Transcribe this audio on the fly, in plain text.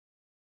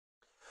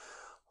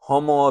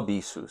Homo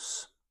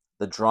Abyssus,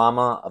 The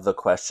Drama of the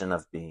Question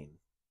of Being,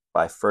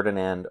 by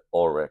Ferdinand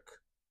Ulrich,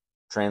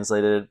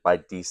 translated by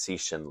D.C.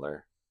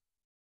 Schindler.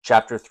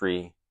 Chapter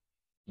 3,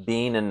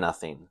 Being and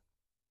Nothing,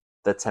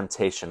 The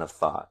Temptation of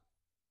Thought.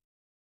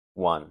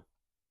 1.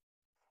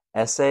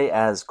 Esse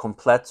as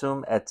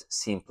completum et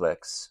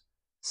simplex,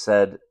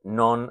 sed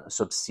non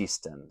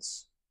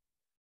subsistens,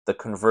 the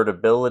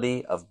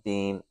convertibility of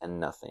being and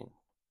nothing.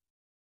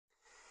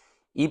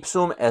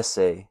 Ipsum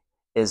esse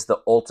is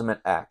the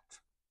ultimate act,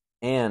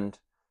 and,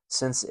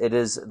 since it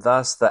is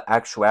thus the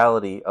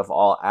actuality of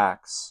all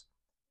acts,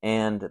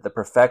 and the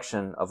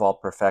perfection of all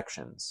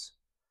perfections,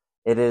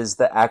 it is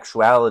the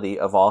actuality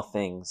of all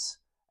things,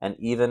 and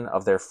even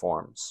of their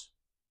forms.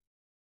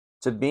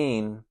 To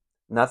being,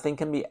 nothing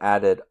can be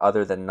added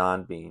other than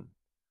non-being.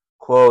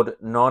 Quod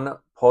non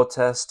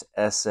potest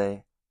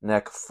esse,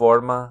 nec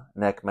forma,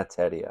 nec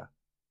materia.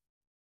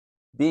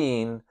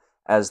 Being,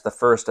 as the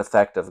first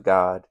effect of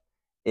God,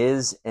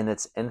 is in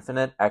its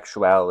infinite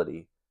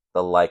actuality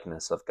the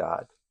likeness of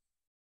God.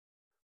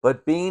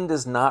 But being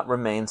does not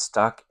remain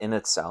stuck in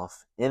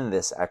itself in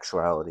this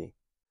actuality.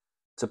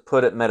 To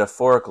put it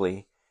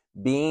metaphorically,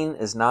 being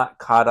is not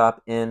caught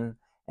up in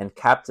and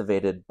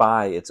captivated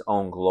by its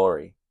own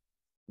glory.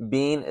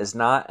 Being is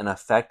not an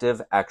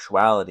effective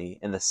actuality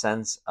in the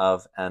sense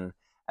of an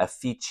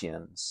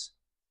efficiens,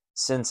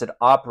 since it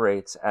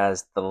operates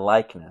as the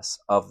likeness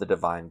of the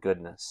divine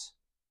goodness.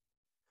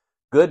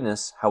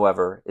 Goodness,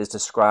 however, is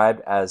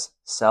described as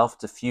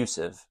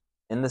self-diffusive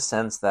in the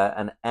sense that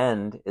an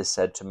end is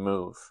said to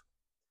move.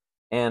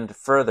 And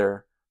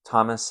further,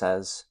 Thomas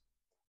says,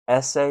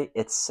 Esse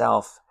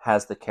itself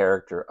has the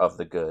character of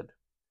the good.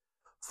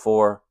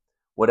 For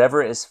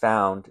whatever is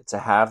found to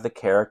have the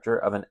character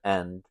of an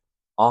end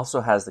also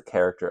has the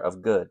character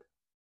of good.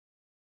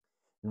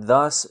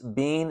 Thus,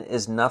 being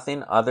is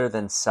nothing other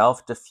than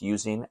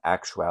self-diffusing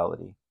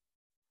actuality.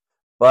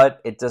 But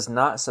it does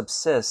not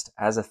subsist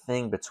as a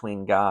thing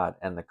between God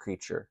and the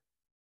creature.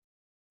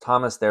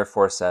 Thomas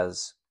therefore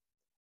says,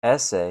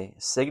 Esse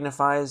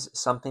signifies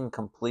something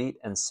complete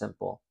and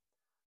simple,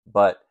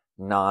 but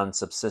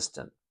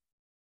non-subsistent.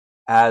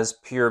 As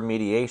pure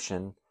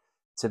mediation,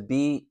 to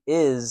be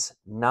is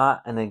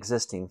not an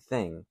existing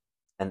thing,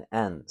 an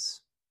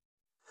ens.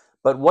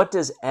 But what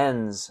does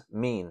ens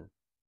mean?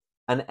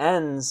 An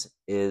ens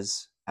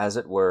is, as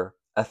it were,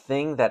 a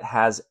thing that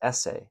has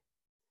esse.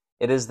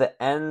 It is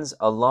the ens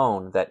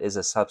alone that is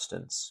a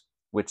substance,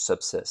 which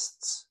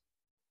subsists.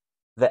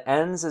 The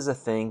ens is a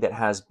thing that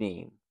has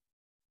being.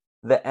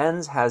 The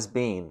ens has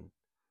being,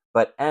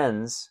 but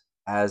ens,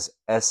 as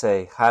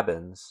esse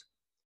habens,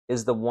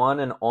 is the one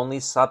and only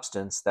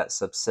substance that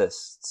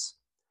subsists,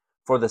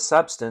 for the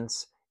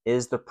substance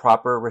is the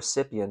proper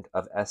recipient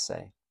of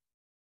esse.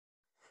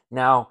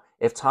 Now,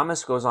 if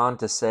Thomas goes on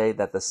to say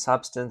that the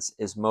substance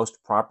is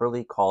most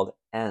properly called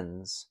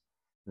ens,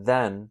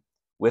 then,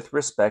 with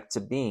respect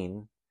to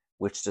being,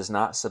 which does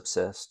not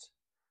subsist,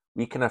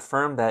 we can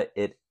affirm that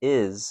it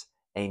is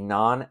a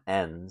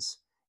non-ens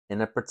in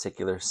a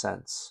particular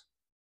sense.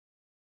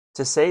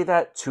 To say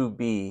that to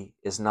be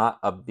is not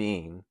a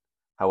being,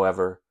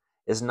 however,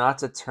 is not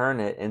to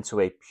turn it into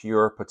a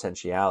pure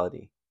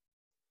potentiality.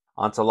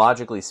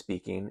 Ontologically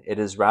speaking, it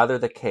is rather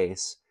the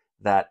case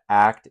that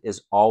act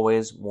is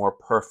always more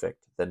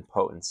perfect than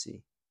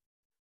potency.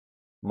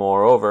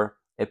 Moreover,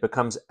 it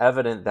becomes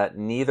evident that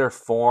neither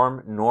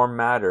form nor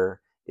matter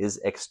is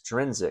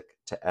extrinsic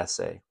to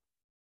esse.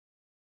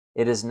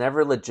 It is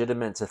never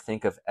legitimate to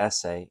think of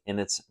esse in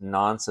its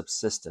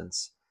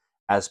non-subsistence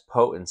as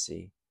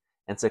potency,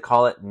 and to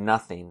call it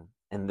nothing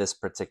in this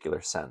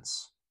particular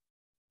sense.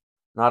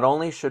 Not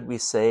only should we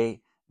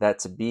say that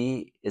to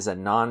be is a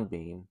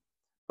non-being,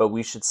 but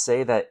we should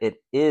say that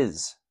it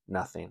is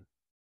nothing.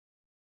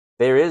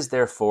 There is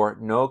therefore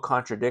no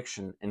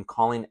contradiction in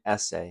calling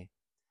esse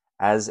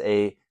as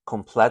a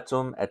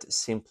completum et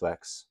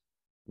simplex,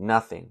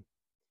 nothing,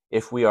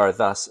 if we are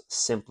thus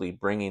simply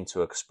bringing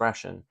to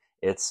expression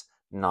its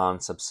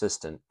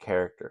non-subsistent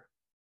character.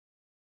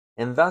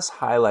 In thus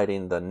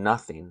highlighting the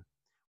nothing,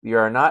 we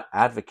are not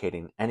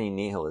advocating any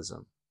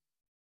nihilism.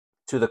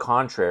 To the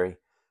contrary,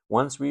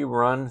 once we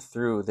run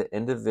through the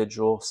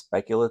individual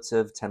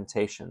speculative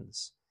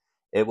temptations,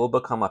 it will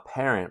become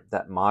apparent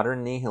that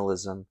modern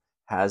nihilism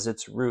has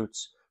its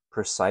roots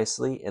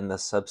precisely in the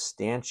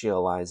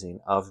substantializing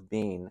of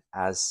being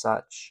as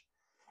such,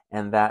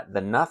 and that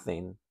the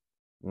nothing,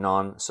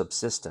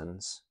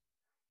 non-subsistens,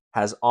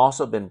 has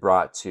also been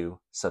brought to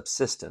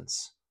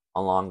subsistence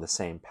along the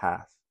same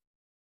path.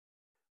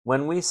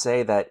 When we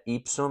say that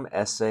ipsum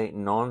esse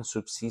non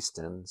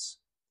subsistens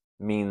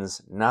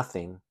means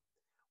nothing,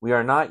 we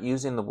are not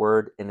using the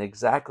word in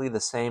exactly the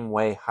same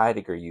way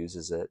Heidegger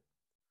uses it,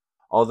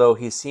 although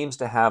he seems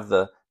to have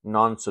the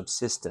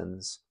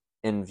non-subsistens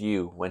in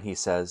view when he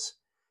says,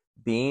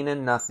 being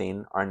and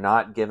nothing are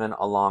not given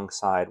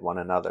alongside one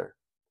another.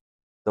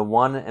 The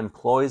one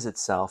employs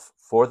itself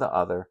for the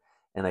other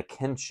in a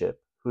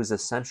kinship whose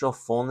essential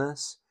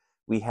fullness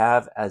we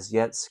have as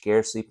yet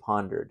scarcely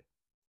pondered.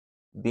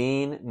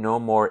 Being no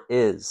more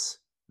is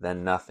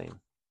than nothing.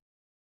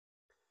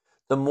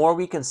 The more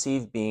we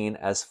conceive being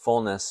as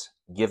fullness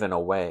given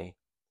away,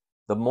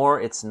 the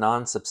more its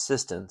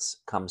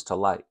non-subsistence comes to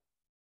light.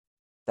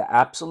 The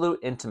absolute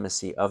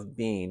intimacy of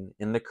being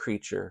in the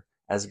creature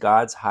as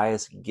God's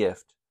highest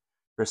gift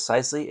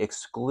precisely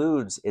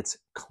excludes its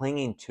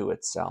clinging to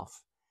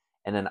itself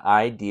and an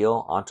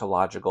ideal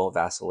ontological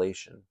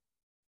vacillation.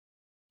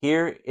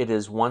 Here it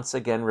is once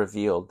again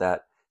revealed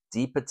that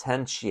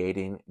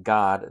depotentiating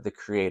God the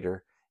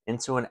Creator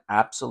into an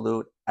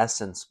absolute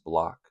essence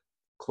block,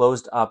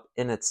 closed up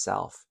in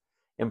itself,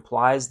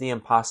 implies the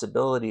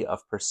impossibility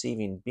of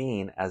perceiving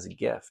being as a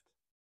gift.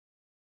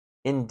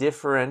 In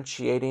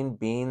differentiating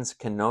being's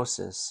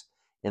kenosis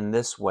in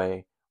this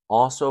way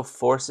also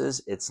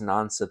forces its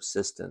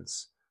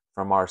non-subsistence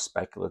from our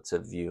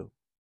speculative view.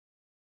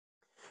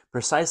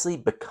 Precisely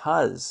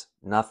because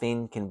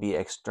nothing can be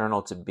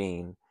external to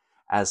being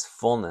as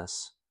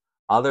fullness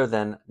other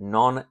than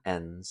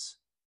non-ens,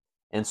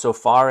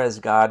 insofar as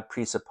God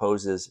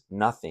presupposes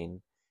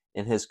nothing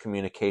in his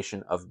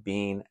communication of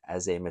being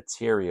as a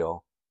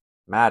material,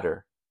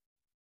 matter,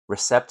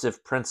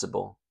 receptive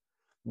principle,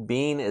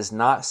 being is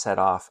not set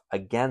off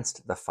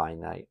against the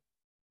finite,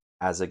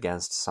 as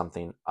against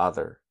something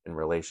other in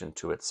relation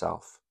to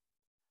itself,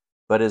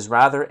 but is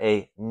rather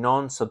a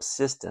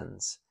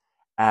non-subsistence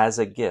as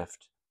a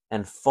gift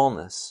and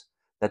fullness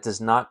that does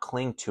not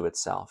cling to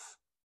itself.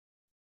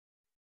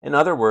 In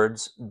other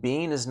words,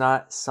 being is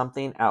not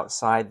something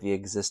outside the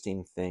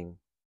existing thing.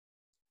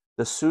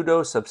 The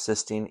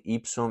pseudo-subsisting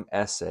ipsum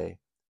esse,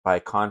 by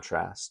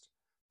contrast,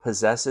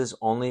 possesses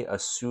only a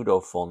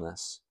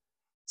pseudo-fullness,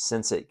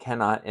 since it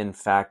cannot in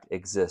fact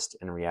exist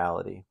in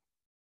reality.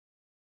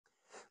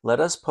 Let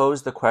us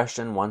pose the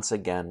question once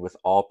again with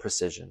all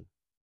precision.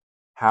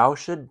 How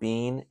should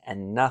being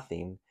and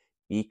nothing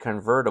be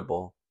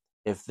convertible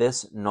if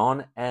this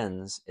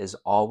non-ens is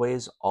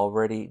always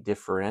already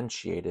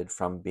differentiated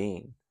from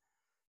being,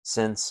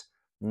 since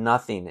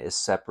nothing is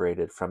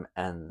separated from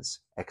ens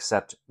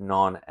except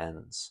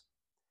non-ens,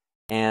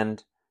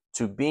 and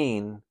to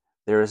being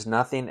there is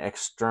nothing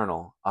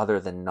external other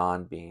than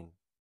non-being?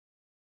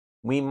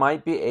 We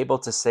might be able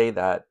to say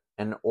that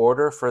in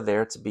order for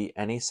there to be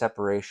any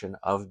separation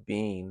of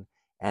being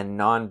and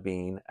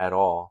non-being at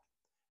all,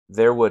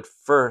 there would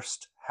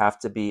first have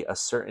to be a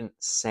certain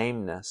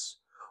sameness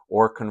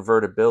or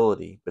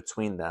convertibility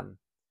between them,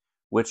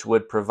 which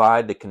would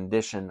provide the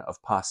condition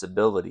of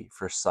possibility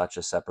for such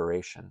a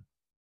separation.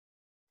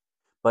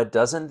 But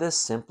doesn't this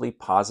simply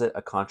posit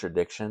a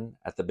contradiction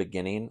at the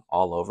beginning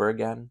all over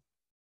again?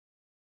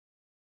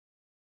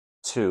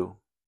 2.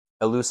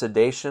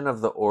 Elucidation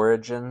of the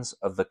origins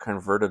of the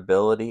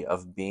convertibility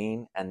of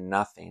being and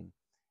nothing,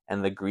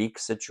 and the Greek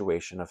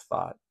situation of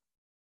thought.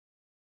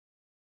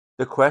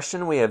 The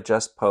question we have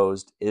just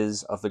posed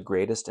is of the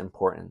greatest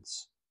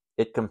importance.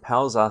 It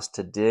compels us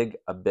to dig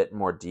a bit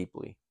more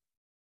deeply.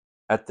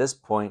 At this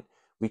point,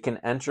 we can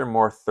enter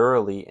more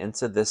thoroughly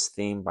into this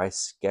theme by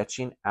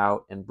sketching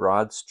out in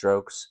broad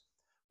strokes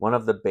one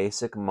of the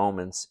basic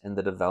moments in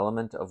the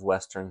development of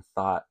Western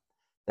thought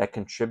that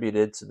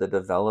contributed to the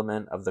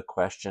development of the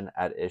question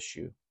at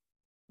issue,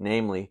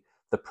 namely,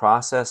 the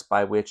process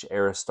by which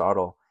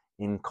Aristotle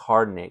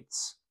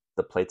incarnates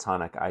the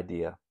Platonic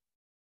idea.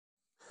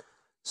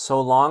 So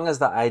long as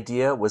the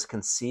idea was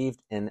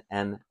conceived in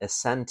an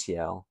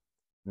essentiel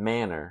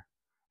manner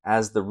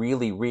as the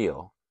really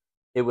real,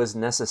 it was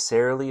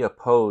necessarily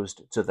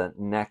opposed to the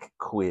nec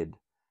quid,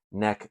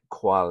 nec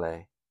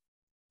quale,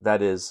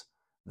 that is,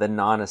 the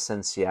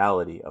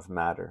non-essentiality of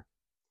matter,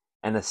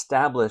 and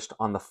established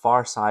on the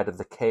far side of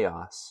the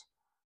chaos,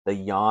 the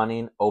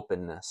yawning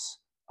openness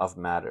of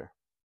matter.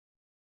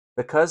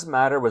 Because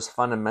matter was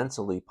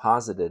fundamentally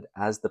posited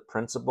as the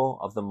principle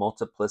of the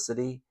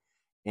multiplicity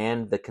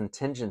and the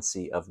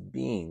contingency of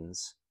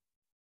beings,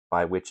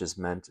 by which is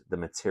meant the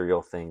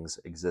material things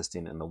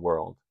existing in the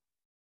world,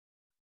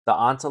 the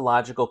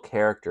ontological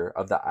character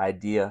of the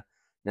idea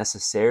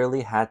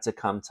necessarily had to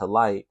come to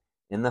light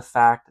in the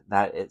fact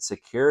that it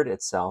secured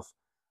itself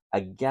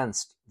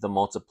against the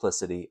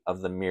multiplicity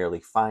of the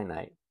merely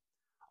finite,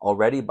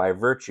 already by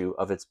virtue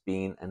of its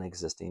being an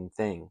existing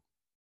thing.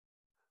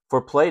 For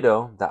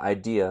Plato, the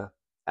idea,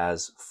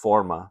 as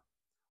forma,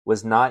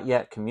 was not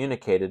yet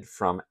communicated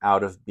from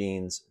out of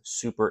being's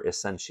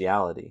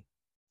superessentiality.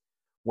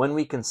 When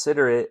we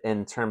consider it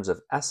in terms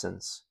of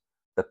essence,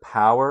 the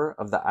power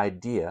of the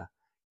idea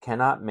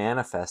cannot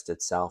manifest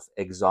itself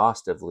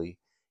exhaustively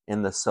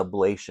in the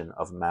sublation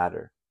of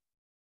matter.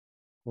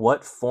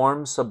 What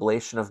form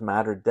sublation of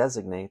matter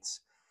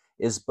designates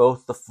is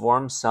both the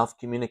form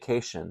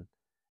self-communication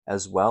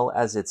as well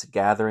as its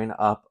gathering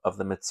up of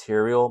the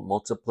material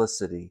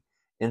multiplicity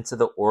into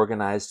the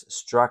organized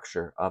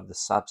structure of the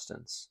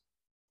substance.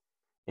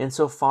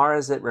 Insofar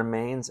as it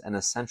remains an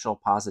essential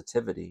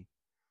positivity,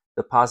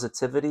 the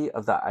positivity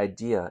of the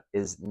idea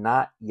is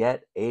not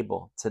yet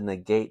able to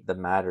negate the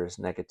matter's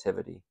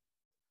negativity.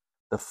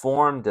 The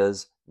form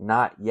does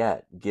not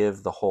yet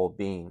give the whole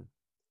being.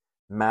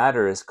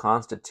 Matter is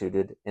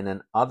constituted in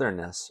an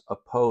otherness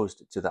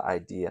opposed to the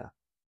idea.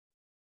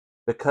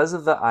 Because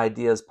of the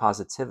idea's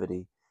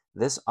positivity,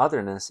 this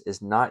otherness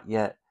is not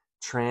yet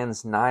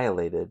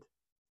transnihilated,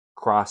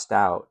 crossed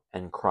out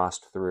and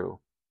crossed through,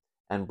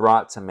 and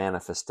brought to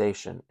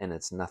manifestation in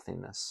its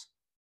nothingness.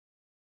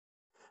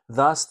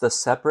 Thus, the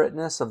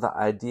separateness of the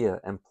idea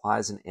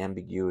implies an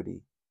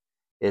ambiguity.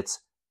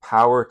 Its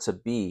power to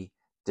be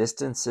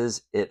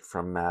distances it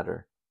from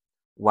matter,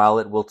 while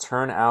it will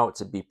turn out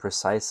to be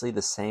precisely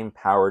the same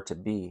power to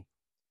be,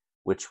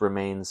 which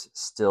remains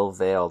still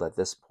veiled at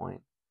this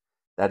point,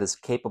 that is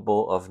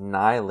capable of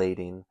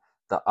annihilating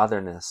the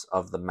otherness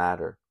of the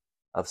matter,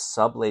 of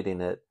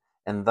sublating it,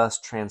 and thus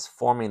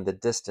transforming the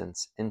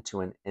distance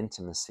into an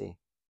intimacy.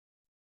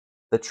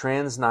 The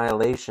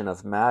transnihilation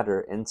of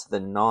matter into the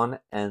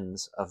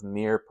non-ends of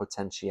mere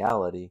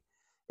potentiality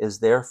is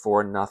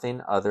therefore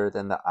nothing other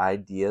than the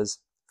idea's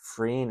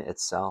freeing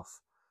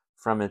itself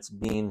from its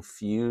being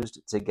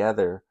fused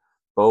together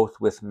both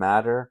with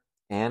matter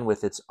and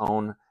with its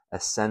own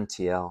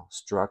essential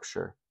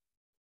structure.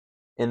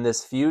 In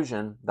this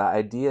fusion, the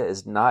idea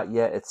is not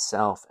yet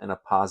itself in a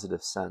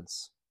positive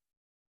sense.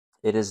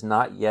 It is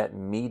not yet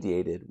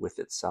mediated with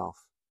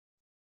itself.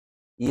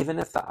 Even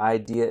if the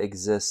idea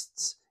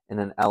exists in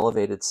an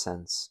elevated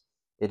sense,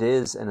 it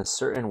is in a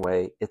certain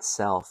way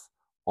itself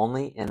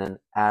only in an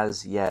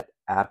as yet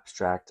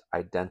abstract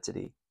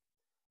identity,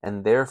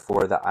 and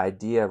therefore the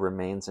idea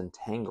remains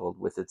entangled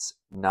with its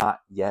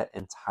not yet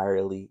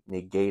entirely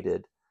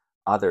negated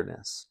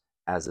otherness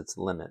as its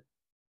limit.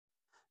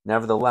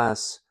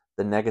 Nevertheless,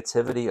 the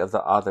negativity of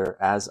the other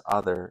as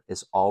other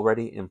is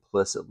already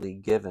implicitly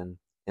given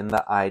in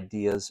the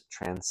idea's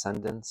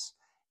transcendence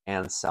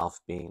and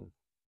self-being.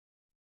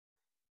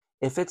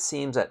 If it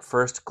seems at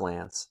first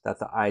glance that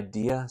the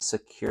idea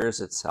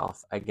secures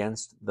itself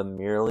against the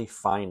merely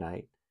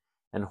finite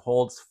and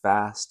holds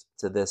fast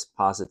to this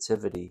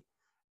positivity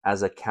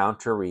as a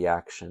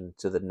counter-reaction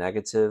to the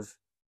negative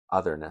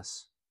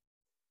otherness,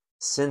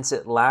 since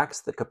it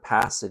lacks the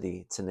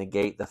capacity to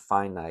negate the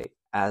finite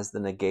as the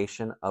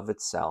negation of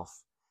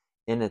itself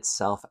in its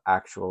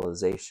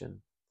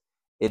self-actualization,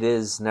 it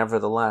is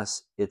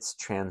nevertheless its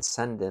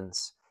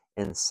transcendence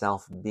in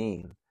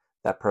self-being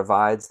that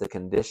provides the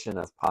condition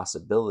of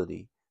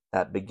possibility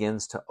that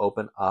begins to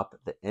open up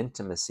the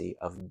intimacy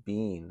of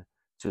being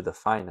to the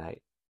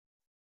finite.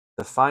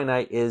 The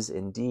finite is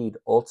indeed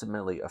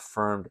ultimately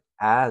affirmed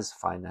as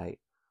finite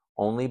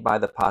only by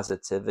the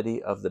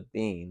positivity of the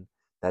being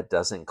that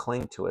doesn't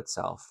cling to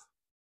itself.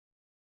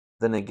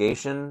 The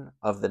negation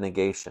of the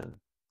negation,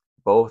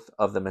 both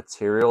of the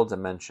material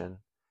dimension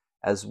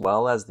as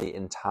well as the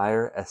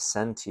entire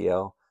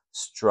essential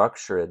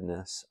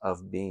structuredness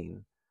of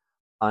being,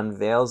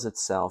 unveils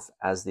itself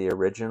as the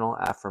original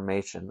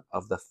affirmation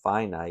of the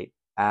finite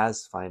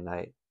as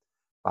finite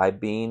by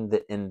being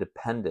the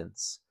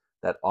independence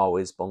that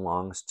always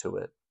belongs to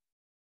it.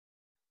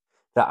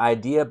 The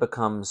idea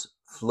becomes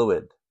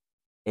fluid,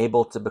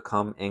 able to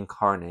become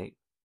incarnate.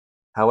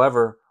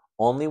 However,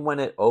 only when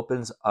it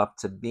opens up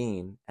to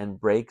being and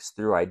breaks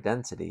through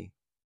identity,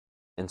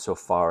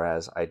 insofar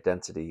as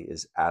identity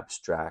is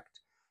abstract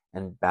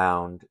and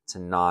bound to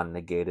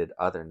non-negated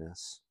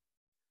otherness.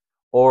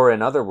 Or,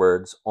 in other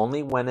words,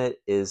 only when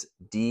it is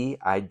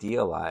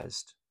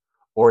de-idealized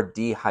or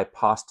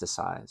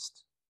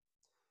de-hypostasized.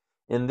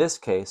 In this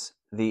case,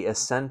 the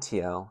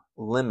essential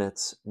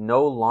limits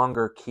no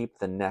longer keep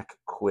the nec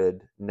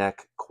quid,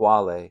 nec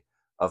quale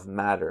of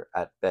matter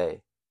at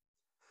bay.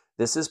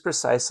 This is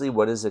precisely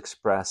what is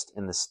expressed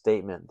in the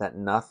statement that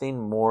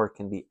nothing more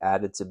can be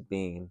added to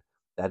being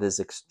that is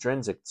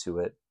extrinsic to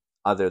it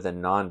other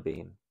than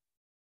non-being.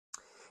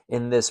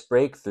 In this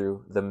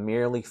breakthrough, the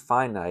merely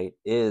finite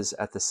is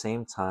at the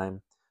same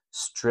time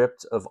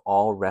stripped of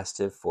all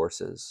restive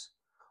forces,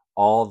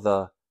 all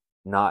the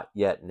not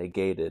yet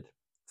negated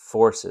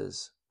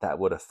forces that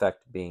would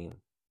affect being.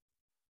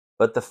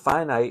 But the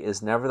finite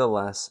is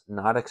nevertheless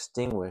not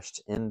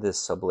extinguished in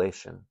this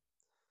sublation.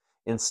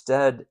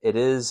 Instead, it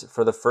is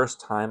for the first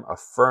time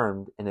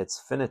affirmed in its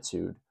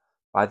finitude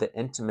by the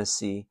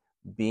intimacy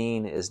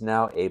being is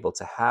now able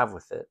to have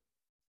with it.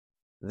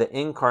 The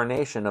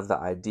incarnation of the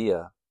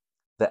idea,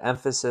 the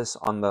emphasis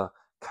on the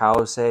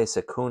causae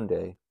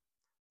secundae,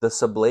 the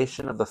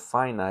sublation of the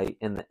finite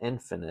in the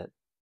infinite,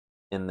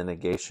 in the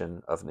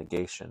negation of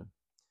negation,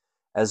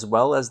 as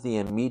well as the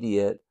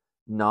immediate,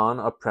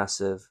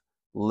 non-oppressive,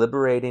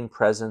 liberating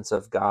presence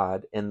of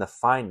God in the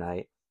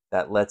finite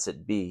that lets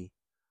it be,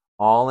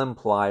 all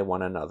imply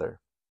one another.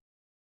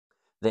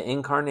 The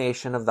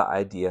incarnation of the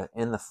idea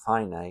in the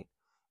finite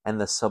and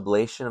the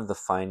sublation of the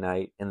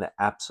finite in the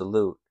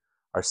absolute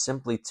are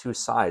simply two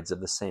sides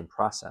of the same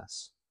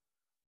process.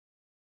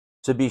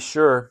 To be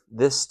sure,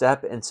 this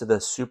step into the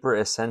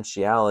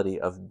superessentiality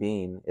of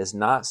being is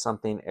not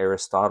something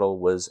Aristotle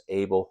was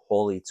able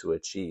wholly to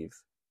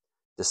achieve,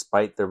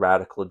 despite the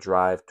radical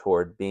drive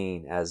toward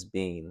being as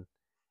being,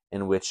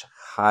 in which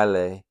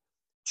chyle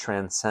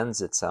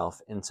transcends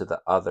itself into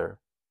the other.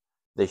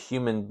 The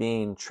human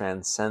being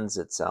transcends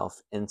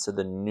itself into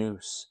the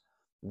nous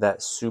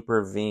that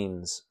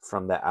supervenes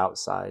from the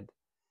outside,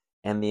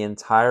 and the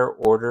entire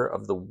order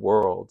of the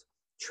world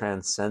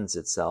transcends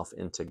itself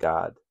into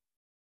God.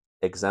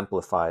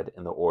 exemplified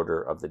in the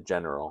order of the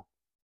general,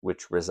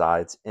 which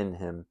resides in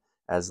him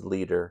as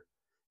leader,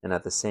 and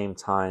at the same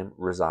time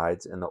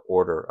resides in the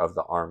order of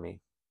the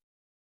army.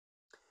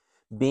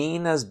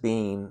 Being as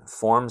being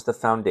forms the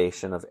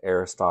foundation of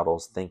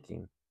Aristotle's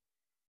thinking.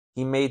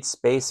 He made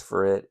space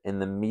for it in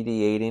the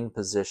mediating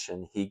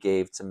position he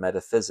gave to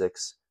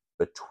metaphysics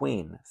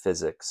between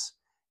physics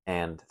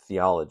and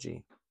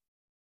theology.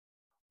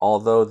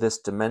 Although this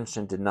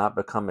dimension did not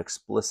become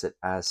explicit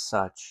as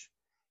such,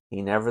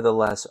 he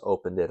nevertheless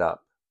opened it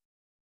up.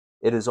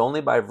 It is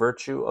only by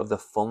virtue of the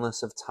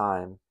fullness of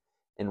time,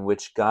 in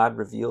which God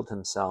revealed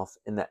himself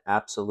in the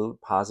absolute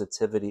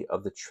positivity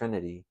of the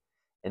Trinity,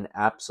 in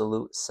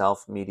absolute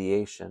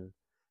self-mediation,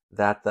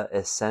 that the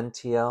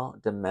essential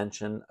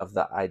dimension of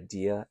the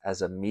idea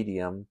as a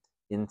medium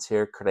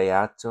inter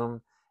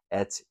creatum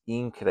et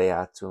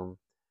increatum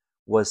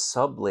was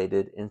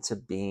sublated into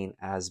being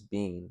as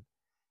being,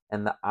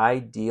 and the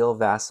ideal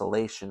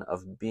vacillation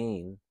of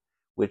being,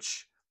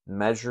 which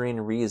measuring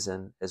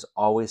reason is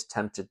always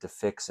tempted to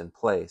fix in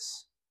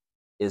place,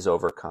 is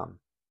overcome.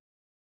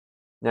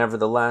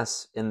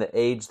 Nevertheless, in the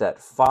age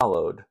that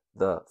followed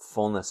the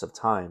fullness of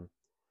time,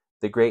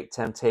 the great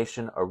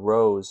temptation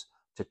arose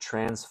to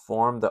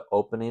transform the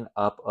opening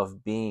up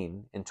of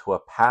being into a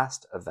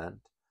past event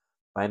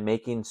by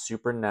making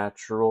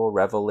supernatural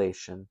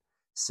revelation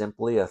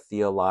simply a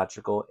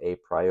theological a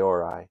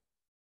priori,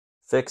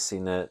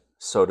 fixing it,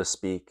 so to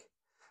speak,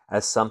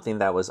 as something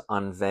that was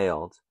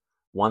unveiled,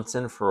 once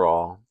and for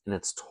all, in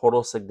its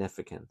total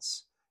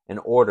significance, in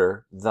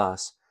order,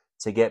 thus,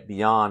 to get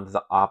beyond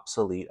the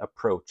obsolete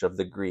approach of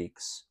the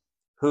Greeks,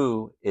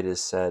 who, it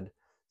is said,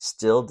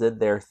 still did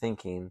their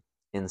thinking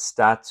in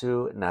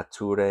statu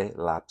naturae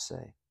lapse.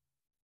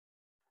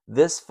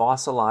 This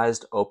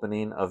fossilized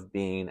opening of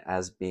being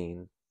as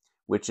being,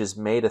 which is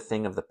made a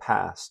thing of the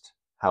past,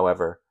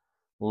 however,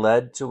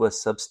 led to a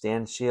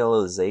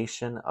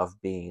substantialization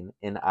of being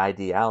in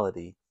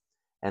ideality,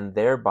 and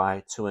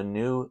thereby to a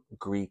new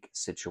Greek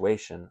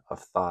situation of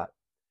thought,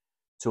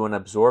 to an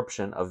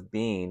absorption of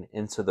being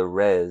into the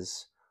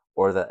res,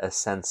 or the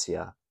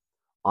essentia,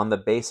 on the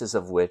basis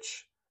of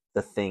which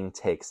the thing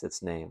takes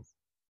its name.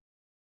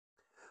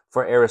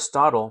 For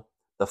Aristotle,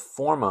 the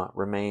forma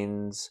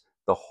remains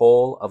the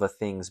whole of a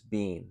thing's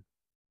being.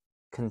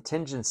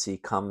 Contingency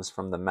comes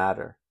from the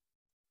matter.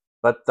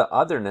 But the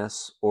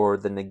otherness, or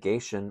the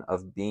negation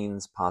of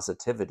being's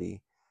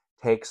positivity,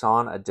 takes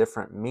on a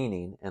different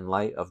meaning in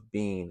light of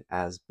being,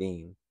 as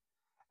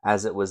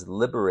it was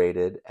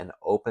liberated and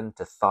opened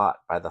to thought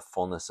by the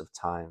fullness of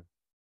time.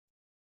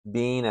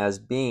 Being as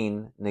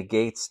being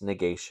negates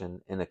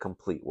negation in a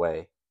complete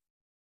way.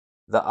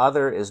 The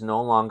other is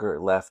no longer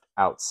left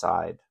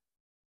outside.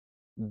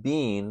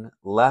 Being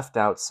left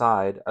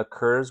outside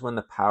occurs when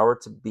the power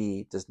to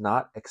be does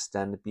not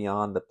extend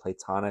beyond the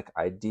Platonic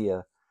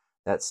idea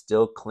that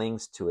still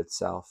clings to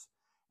itself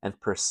and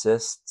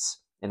persists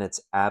in its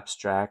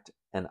abstract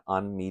and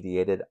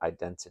unmediated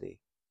identity.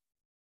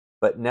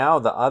 But now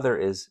the other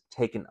is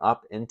taken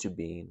up into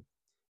being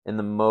in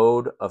the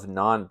mode of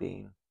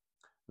non-being,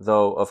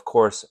 though of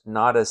course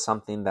not as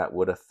something that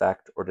would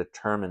affect or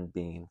determine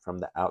being from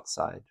the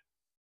outside.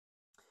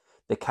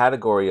 The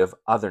category of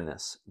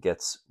otherness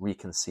gets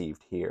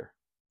reconceived here.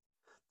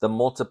 The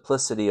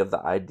multiplicity of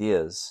the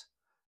ideas,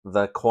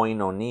 the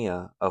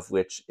koinonia of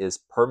which is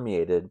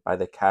permeated by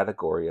the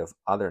category of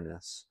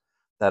otherness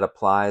that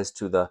applies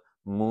to the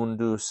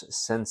mundus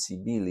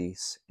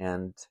sensibilis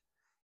and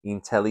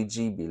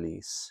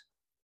intelligibilis,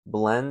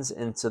 blends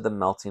into the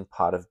melting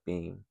pot of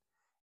being,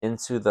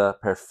 into the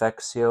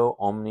perfectio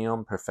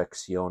omnium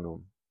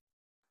perfectionum.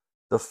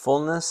 The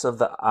fullness of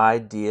the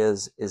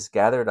ideas is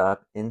gathered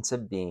up into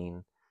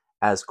being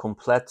as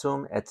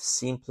completum et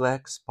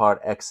simplex par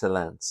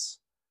excellence.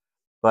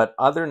 But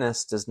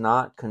otherness does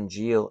not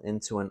congeal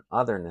into an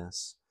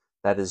otherness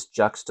that is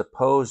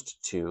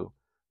juxtaposed to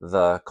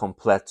the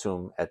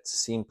completum et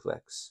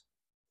simplex.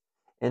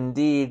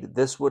 Indeed,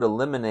 this would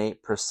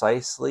eliminate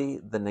precisely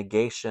the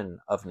negation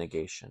of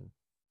negation,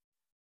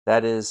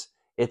 that is,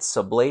 its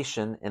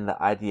sublation in the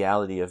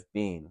ideality of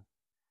being,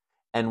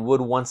 and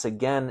would once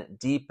again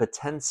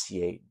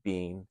depotentiate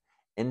being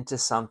into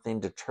something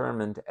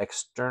determined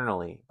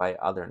externally by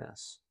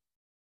otherness.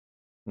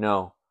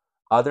 No,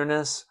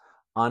 otherness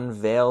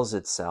unveils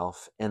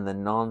itself in the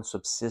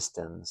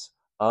non-subsistens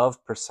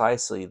of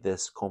precisely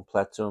this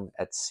completum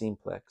et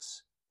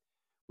simplex,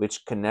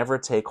 which can never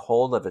take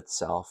hold of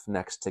itself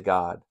next to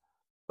God,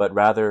 but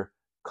rather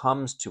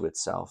comes to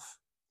itself,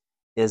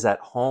 is at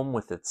home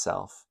with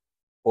itself,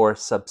 or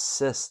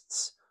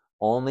subsists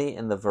only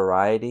in the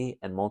variety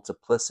and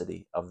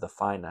multiplicity of the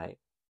finite.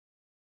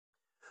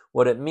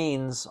 What it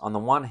means, on the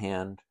one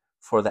hand,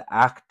 for the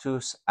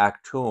actus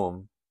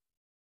actuum,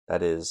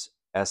 that is,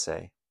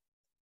 Esse,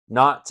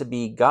 not to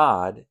be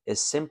God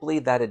is simply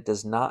that it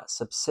does not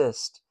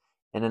subsist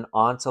in an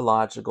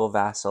ontological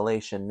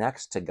vacillation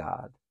next to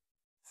God,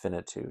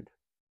 finitude.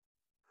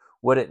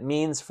 What it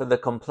means for the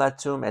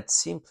completum et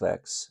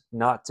simplex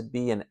not to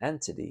be an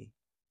entity,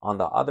 on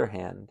the other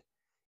hand,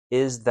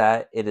 is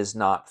that it is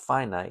not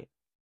finite,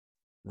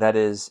 That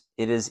is,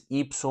 it is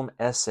ipsum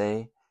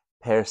esse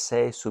per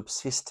se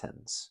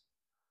subsistens,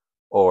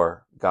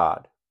 or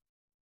God.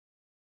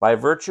 By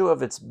virtue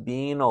of its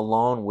being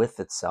alone with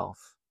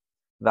itself,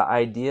 the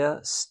idea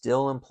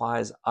still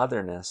implies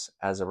otherness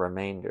as a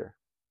remainder.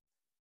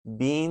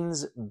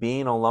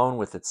 Being alone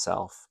with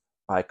itself,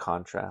 by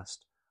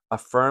contrast,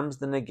 affirms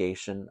the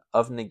negation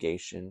of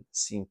negation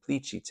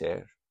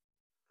simpliciter,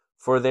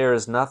 for there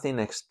is nothing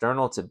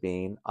external to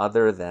being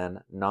other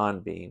than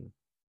non-being.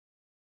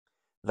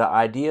 The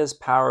idea's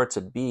power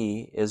to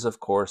be is, of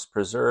course,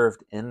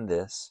 preserved in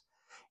this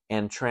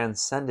and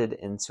transcended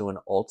into an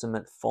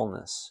ultimate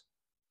fullness,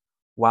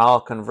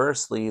 while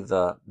conversely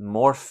the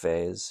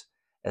morphes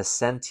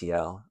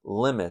essentiel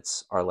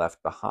limits are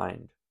left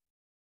behind.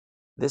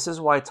 This is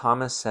why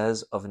Thomas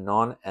says of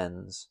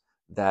non-ens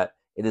that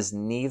it is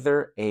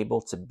neither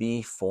able to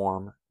be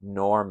form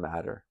nor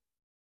matter.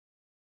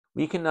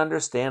 We can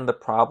understand the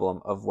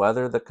problem of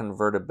whether the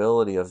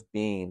convertibility of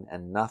being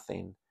and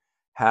nothing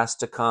has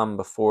to come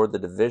before the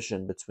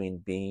division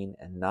between being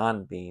and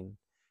non-being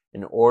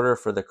in order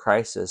for the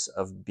crisis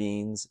of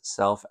being's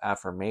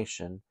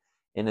self-affirmation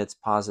in its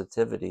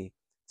positivity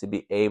to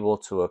be able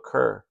to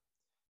occur,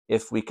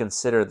 if we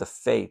consider the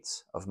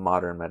fate of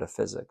modern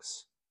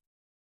metaphysics.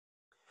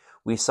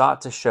 We sought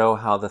to show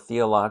how the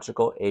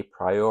theological a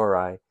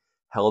priori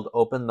held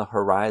open the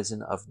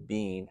horizon of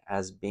being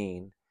as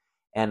being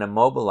and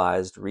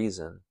immobilized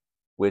reason,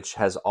 which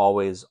has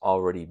always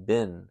already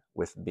been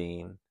with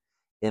being,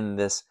 in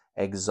this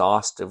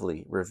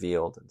exhaustively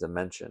revealed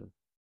dimension.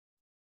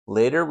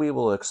 Later we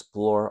will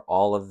explore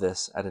all of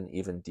this at an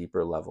even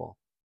deeper level.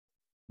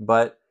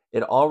 But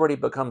it already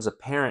becomes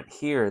apparent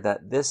here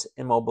that this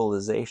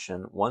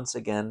immobilization once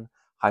again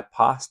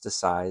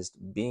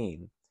hypostasized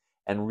being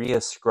and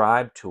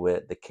reascribed to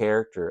it the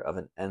character of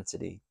an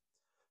entity,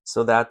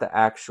 so that the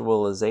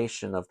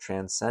actualization of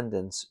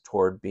transcendence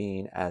toward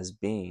being as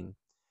being,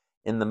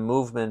 in the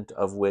movement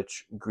of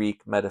which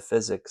Greek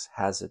metaphysics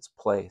has its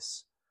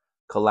place,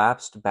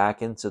 collapsed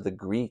back into the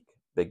Greek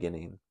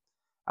beginning,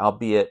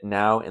 albeit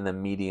now in the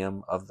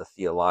medium of the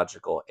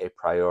theological a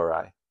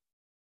priori.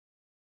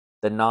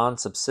 The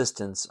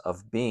non-subsistence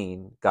of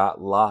being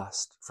got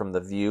lost from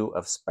the view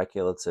of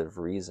speculative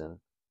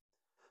reason.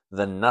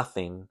 The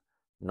nothing,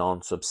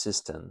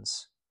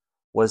 non-subsistens,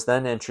 was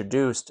then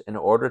introduced in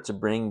order to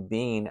bring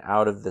being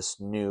out of this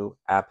new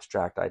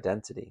abstract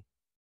identity.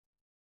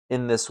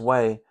 In this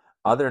way,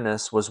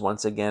 otherness was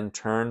once again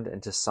turned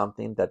into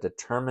something that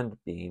determined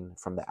being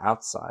from the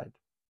outside.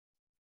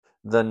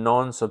 The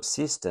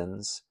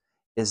non-subsistens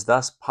is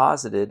thus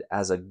posited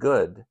as a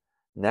good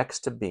next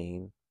to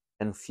being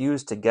and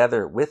fused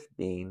together with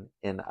being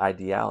in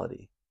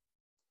ideality.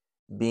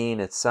 Being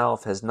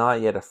itself has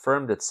not yet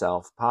affirmed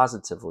itself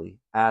positively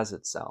as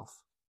itself.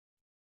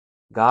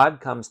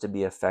 God comes to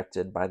be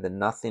affected by the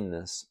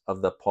nothingness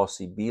of the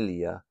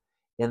possibilia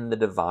in the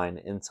divine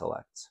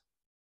intellect.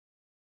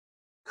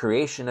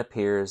 Creation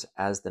appears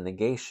as the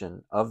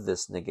negation of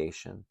this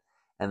negation,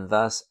 and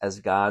thus as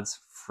God's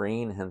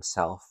freeing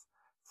himself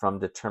from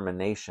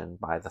determination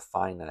by the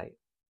finite.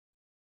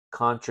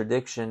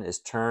 Contradiction is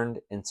turned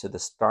into the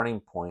starting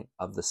point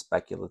of the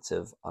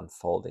speculative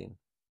unfolding.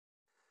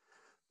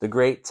 The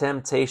great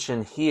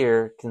temptation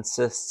here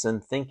consists in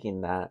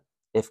thinking that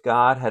if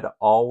God had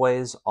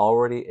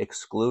already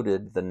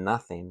excluded the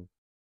nothing,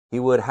 he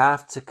would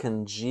have to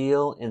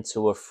congeal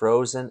into a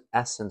frozen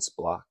essence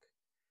block.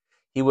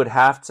 He would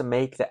have to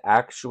make the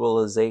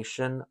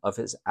actualization of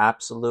his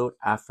absolute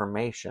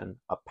affirmation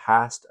a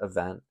past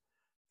event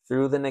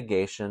through the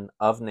negation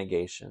of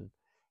negation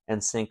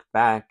and sink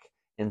back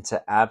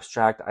into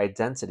abstract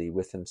identity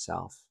with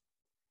himself,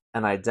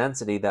 an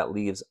identity that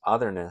leaves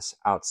otherness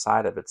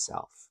outside of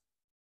itself.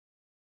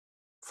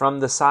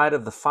 From the side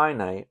of the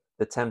finite,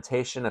 the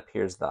temptation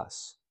appears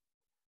thus.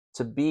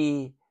 To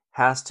be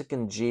has to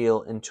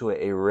congeal into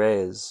a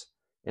res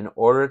in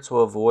order to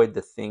avoid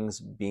the things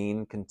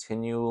being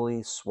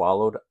continually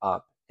swallowed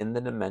up in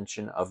the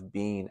dimension of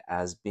being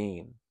as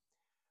being,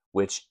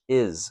 which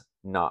is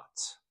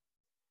not.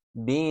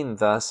 Being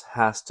thus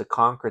has to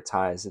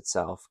concretize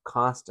itself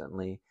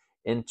constantly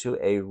into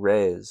a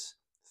res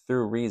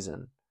through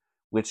reason,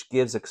 which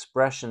gives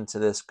expression to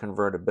this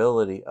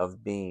convertibility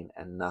of being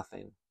and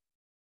nothing.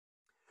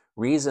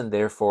 Reason,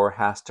 therefore,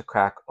 has to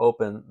crack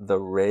open the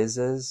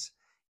reses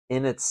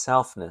in its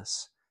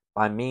selfness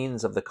by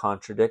means of the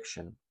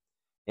contradiction,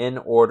 in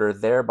order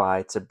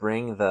thereby to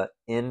bring the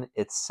in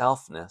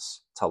itselfness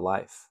to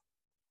life,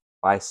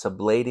 by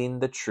sublating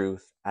the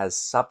truth as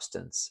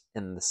substance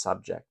in the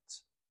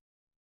subject.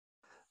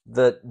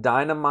 The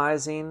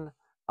dynamizing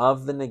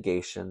of the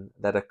negation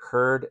that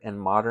occurred in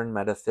modern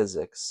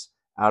metaphysics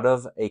out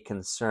of a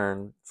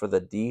concern for the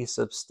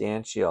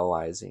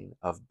desubstantializing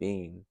of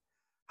being,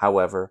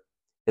 however,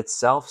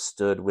 itself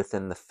stood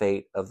within the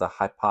fate of the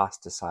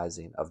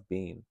hypostasizing of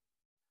being.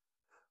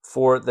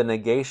 For the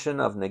negation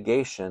of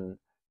negation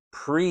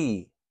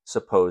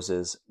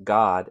presupposes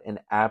God in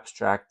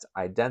abstract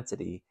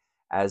identity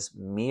as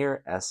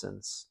mere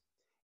essence,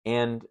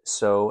 and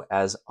so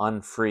as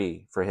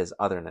unfree for his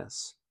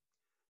otherness.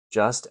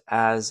 just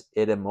as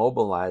it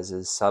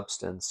immobilizes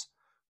substance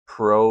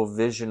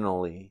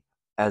provisionally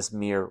as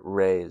mere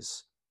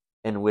rays,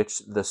 in which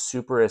the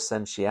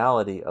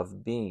superessentiality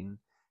of being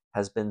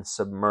has been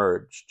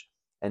submerged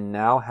and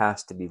now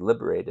has to be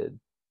liberated.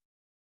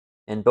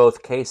 In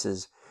both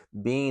cases,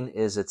 being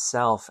is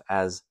itself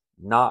as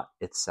not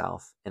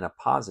itself in a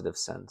positive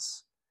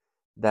sense.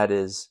 That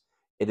is,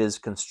 it is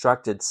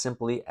constructed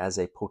simply as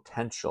a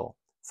potential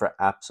for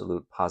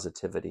absolute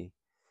positivity,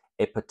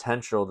 a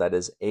potential that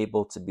is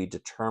able to be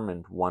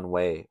determined one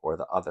way or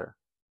the other.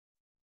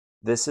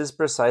 This is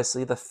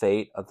precisely the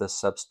fate of the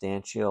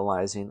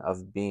substantializing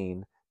of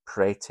being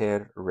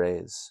praeter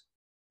res,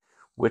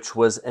 which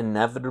was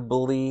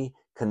inevitably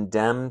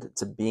condemned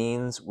to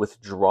being's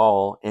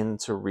withdrawal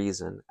into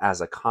reason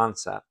as a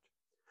concept.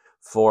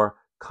 For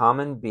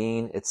common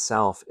being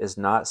itself is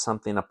not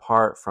something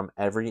apart from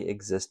every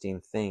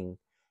existing thing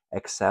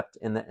except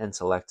in the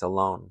intellect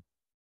alone.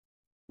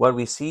 What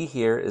we see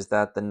here is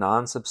that the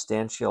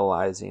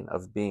non-substantializing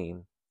of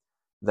being,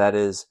 that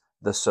is,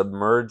 the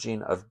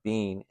submerging of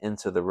being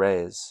into the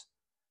res,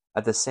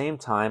 at the same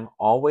time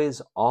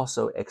always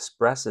also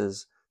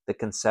expresses the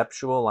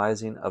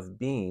conceptualizing of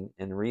being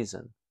in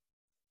reason.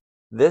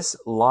 This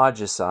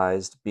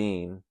logicized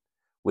being,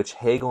 which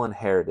Hegel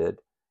inherited,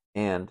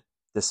 and,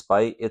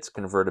 despite its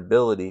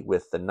convertibility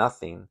with the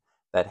nothing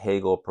that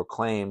Hegel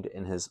proclaimed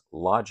in his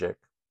Logic,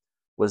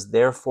 was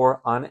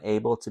therefore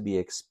unable to be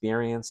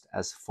experienced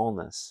as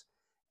fullness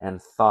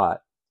and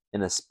thought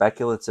in a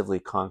speculatively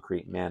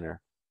concrete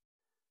manner.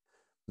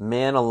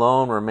 Man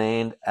alone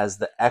remained as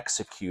the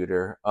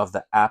executor of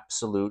the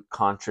absolute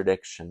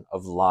contradiction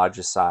of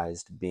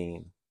logicized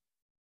being.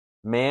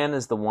 Man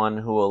is the one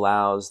who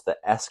allows the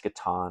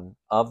eschaton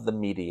of the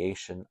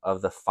mediation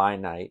of the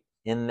finite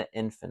in the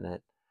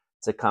infinite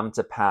to come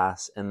to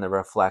pass in the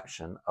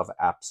reflection of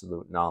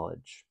absolute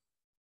knowledge.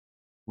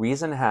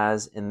 Reason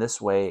has in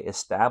this way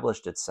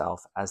established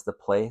itself as the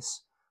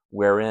place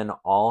wherein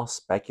all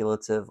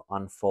speculative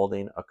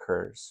unfolding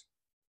occurs.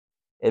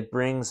 It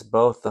brings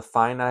both the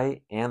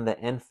finite and the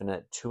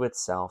infinite to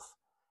itself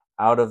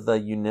out of the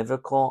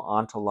univocal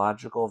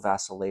ontological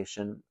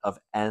vacillation of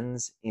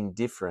ens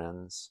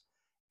indifferens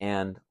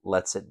and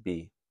lets it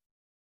be.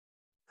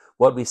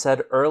 What we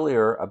said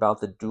earlier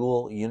about the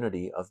dual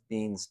unity of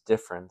being's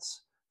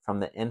difference from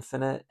the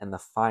infinite and the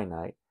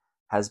finite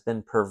has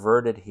been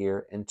perverted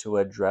here into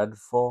a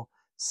dreadful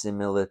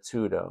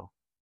similitudo.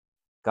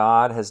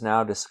 God has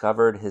now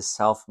discovered his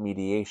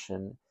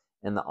self-mediation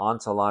in the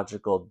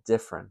ontological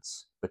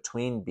difference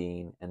between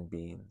being and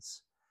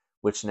beings,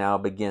 which now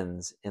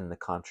begins in the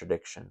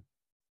contradiction.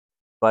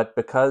 But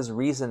because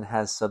reason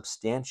has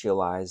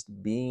substantialized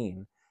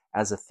being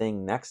as a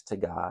thing next to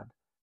God,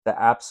 the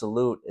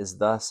absolute is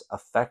thus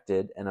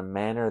affected in a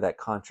manner that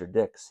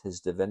contradicts his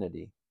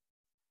divinity.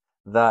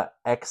 The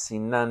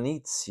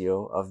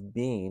exinanitio of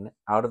being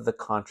out of the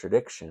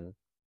contradiction,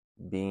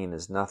 being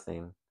is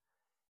nothing,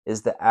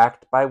 is the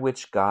act by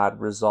which God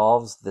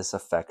resolves this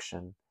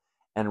affection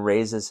and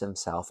raises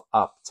himself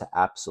up to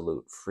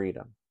absolute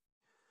freedom.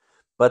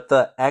 But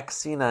the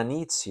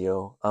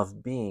exinanitio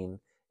of being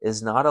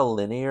is not a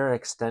linear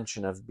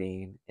extension of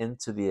being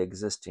into the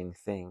existing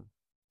thing.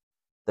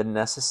 The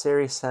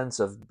necessary sense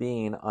of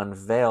being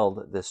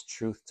unveiled this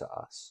truth to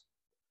us.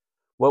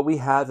 What we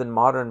have in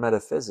modern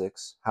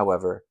metaphysics,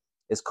 however,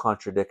 is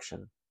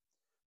contradiction,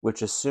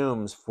 which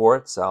assumes for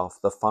itself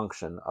the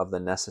function of the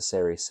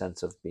necessary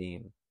sense of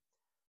being,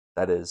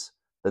 that is,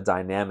 the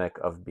dynamic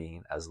of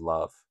being as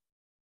love,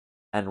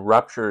 and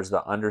ruptures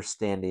the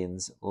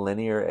understanding's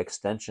linear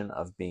extension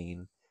of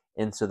being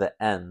into the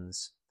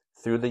ends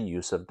through the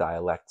use of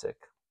dialectic.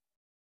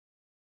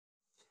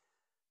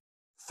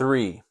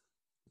 3.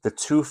 The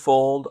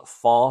twofold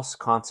false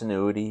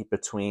continuity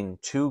between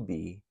to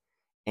be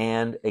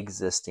and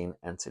existing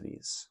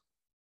entities.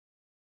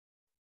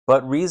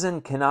 But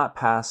reason cannot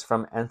pass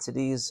from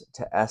entities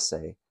to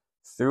esse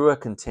through a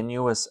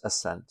continuous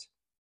ascent.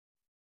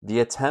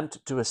 The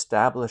attempt to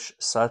establish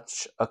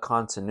such a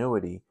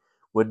continuity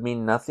would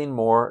mean nothing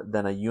more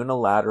than a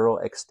unilateral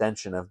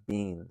extension of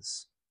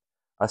beings,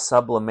 a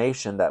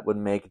sublimation that would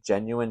make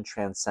genuine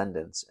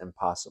transcendence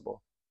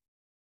impossible.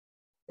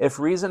 If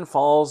reason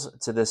falls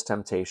to this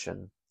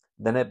temptation,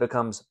 then it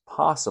becomes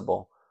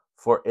possible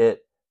for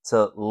it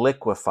to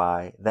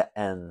liquefy the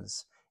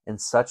ends in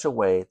such a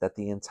way that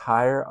the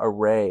entire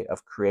array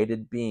of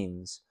created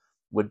beings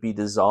would be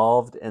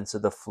dissolved into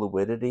the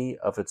fluidity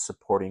of its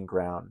supporting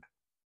ground,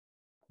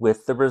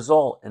 with the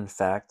result, in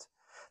fact,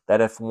 that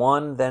if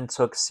one then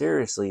took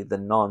seriously the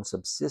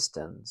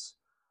non-subsistens,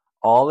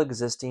 all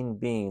existing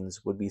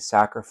beings would be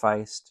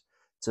sacrificed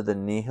to the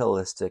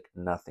nihilistic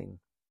nothing.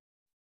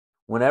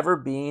 Whenever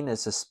being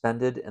is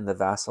suspended in the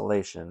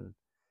vacillation,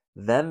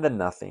 then the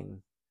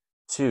nothing,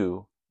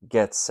 too,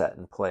 gets set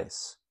in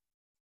place.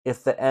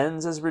 If the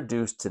ends is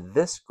reduced to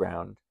this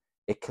ground,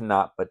 it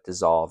cannot but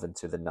dissolve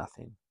into the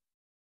nothing.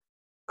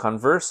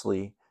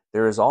 Conversely,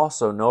 there is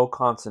also no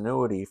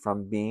continuity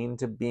from being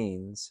to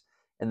beings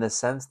in the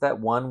sense that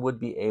one would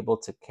be able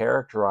to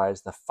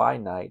characterize the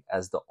finite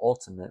as the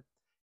ultimate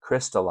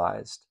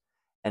crystallized,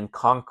 and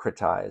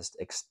concretized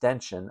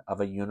extension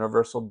of a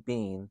universal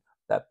being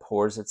that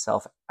pours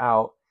itself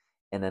out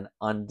in an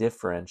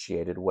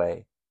undifferentiated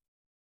way.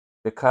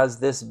 Because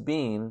this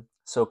being,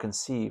 so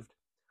conceived,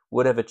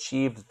 would have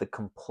achieved the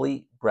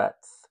complete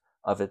breadth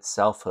of its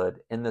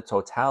selfhood in the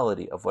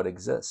totality of what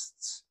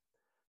exists,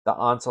 the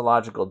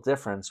ontological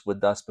difference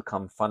would thus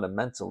become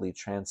fundamentally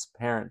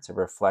transparent to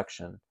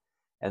reflection,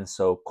 and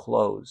so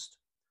closed.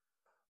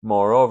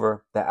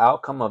 Moreover, the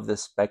outcome of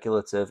this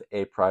speculative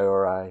a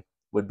priori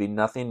would be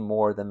nothing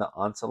more than the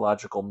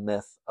ontological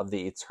myth of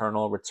the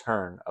eternal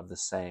return of the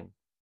same.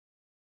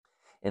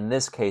 In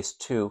this case,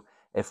 too,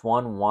 if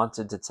one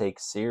wanted to take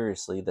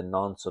seriously the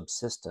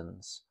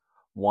non-subsistence,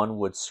 one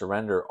would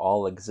surrender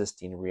all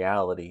existing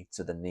reality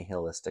to the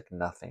nihilistic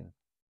nothing.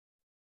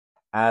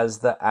 As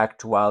the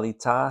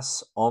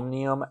actualitas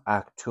omnium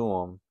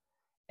actuum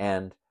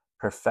and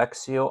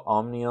perfectio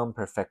omnium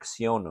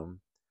perfectionum,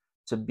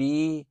 to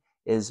be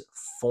is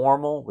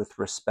formal with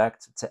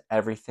respect to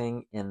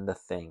everything in the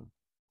thing.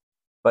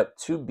 But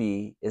to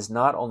be is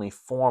not only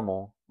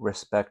formal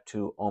respect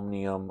to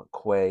omnium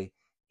quae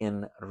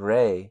in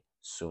re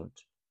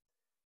sunt,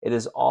 it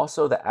is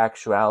also the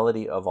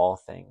actuality of all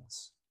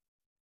things.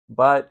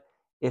 But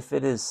if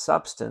it is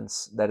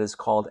substance that is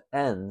called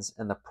ens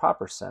in the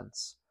proper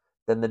sense,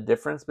 then the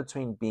difference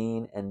between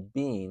being and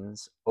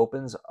beings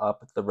opens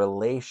up the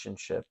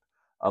relationship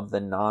of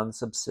the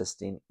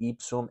non-subsisting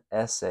ipsum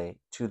esse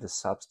to the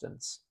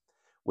substance,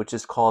 which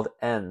is called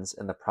ens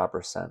in the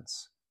proper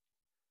sense.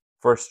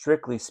 For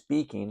strictly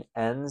speaking,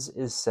 ens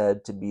is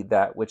said to be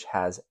that which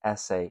has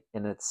esse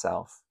in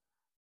itself,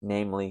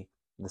 namely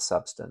the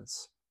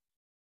substance.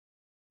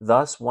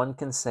 Thus one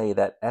can say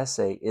that esse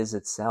is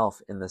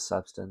itself in the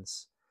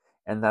substance,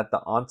 and that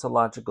the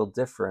ontological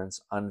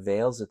difference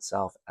unveils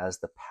itself as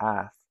the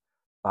path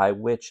by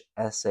which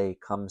esse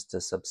comes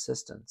to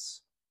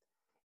subsistence,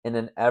 in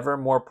an ever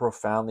more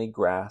profoundly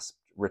grasped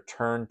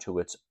return to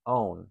its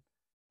own,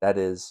 that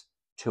is,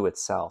 to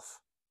itself,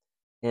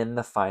 in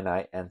the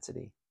finite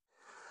entity.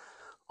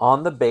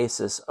 On the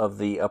basis of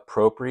the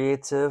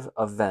appropriative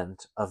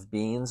event of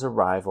being's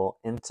arrival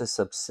into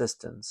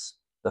subsistence,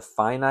 the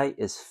finite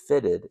is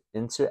fitted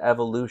into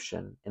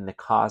evolution in the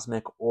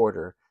cosmic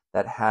order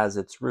that has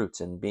its roots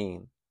in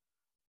being.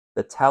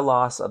 The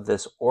telos of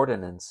this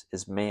ordinance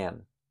is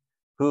man,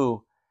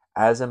 who,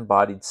 as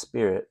embodied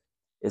spirit,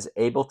 is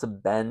able to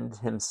bend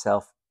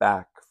himself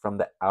back from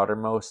the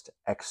outermost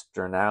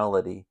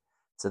externality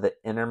to the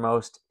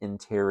innermost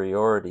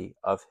interiority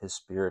of his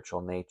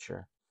spiritual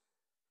nature,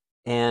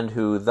 and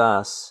who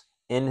thus,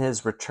 in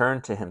his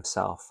return to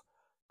himself,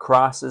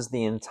 crosses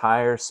the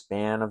entire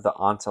span of the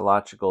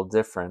ontological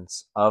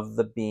difference of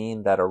the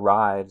being that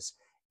arrives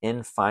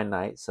in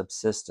finite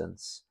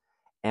subsistence,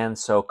 and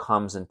so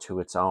comes into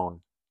its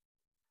own.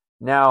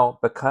 Now,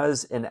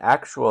 because in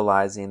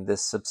actualizing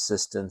this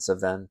subsistence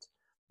event,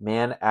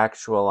 man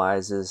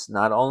actualizes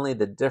not only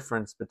the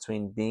difference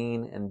between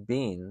being and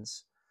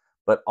beings,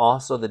 but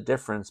also the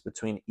difference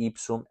between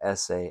ipsum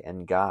esse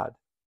and God.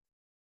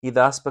 He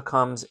thus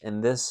becomes,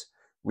 in this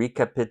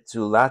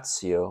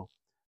recapitulatio,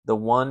 the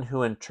one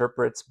who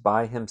interprets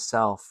by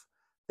himself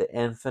the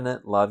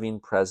infinite loving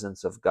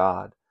presence of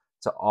God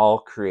to all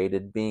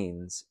created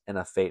beings in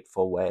a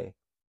fateful way.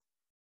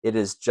 It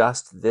is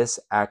just this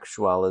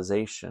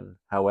actualization,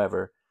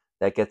 however,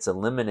 that gets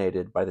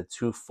eliminated by the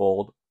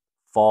twofold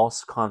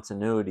false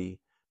continuity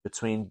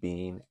between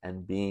being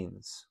and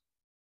beings.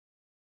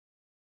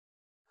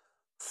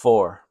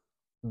 4.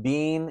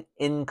 Being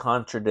in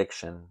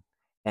contradiction,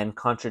 and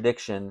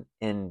contradiction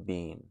in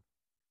being.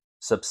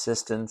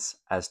 Subsistence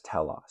as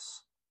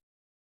telos.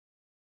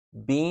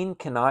 Being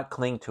cannot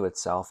cling to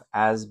itself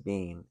as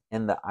being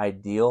in the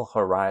ideal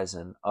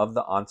horizon of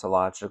the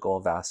ontological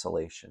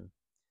vacillation.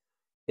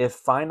 If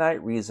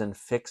finite reason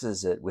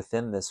fixes it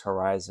within this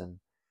horizon,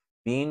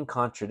 being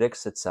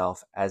contradicts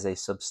itself as a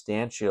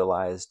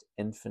substantialized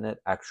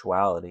infinite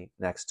actuality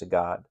next to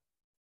God.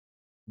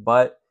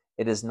 But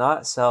it is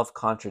not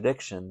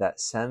self-contradiction that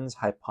sends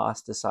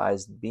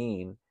hypostasized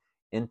being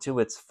into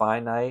its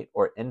finite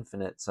or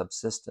infinite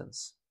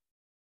subsistence.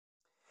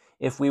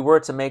 If we were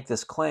to make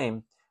this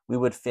claim, we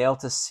would fail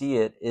to see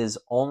it is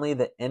only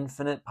the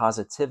infinite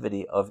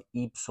positivity of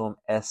ipsum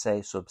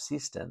esse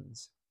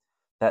subsistens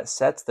that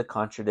sets the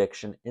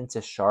contradiction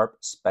into sharp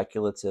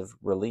speculative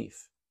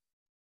relief.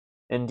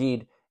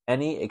 Indeed,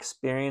 any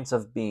experience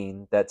of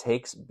being that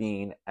takes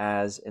being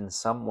as in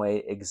some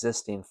way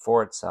existing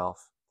for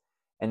itself,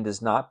 and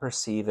does not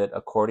perceive it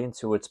according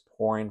to its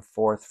pouring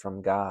forth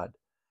from God,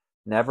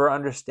 never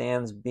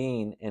understands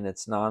being in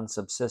its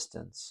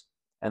non-subsistence,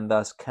 and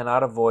thus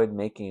cannot avoid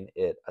making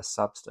it a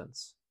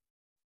substance.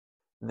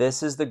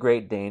 This is the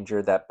great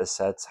danger that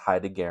besets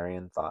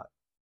Heideggerian thought.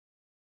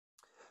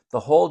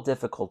 The whole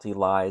difficulty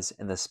lies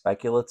in the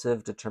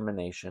speculative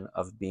determination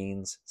of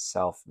being's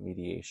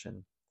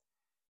self-mediation.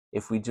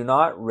 If we do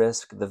not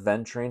risk the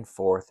venturing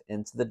forth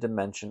into the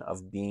dimension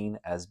of being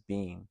as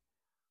being,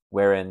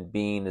 wherein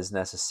being is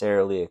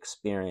necessarily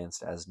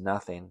experienced as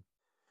nothing,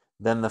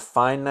 then the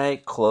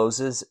finite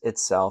closes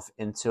itself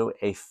into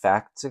a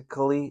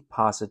factically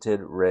posited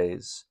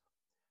res,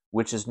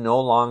 which is no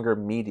longer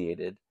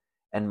mediated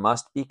and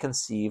must be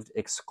conceived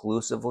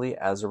exclusively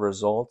as a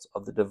result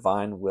of the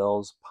divine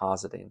will's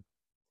positing.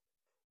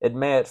 It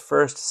may at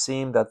first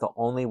seem that the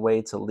only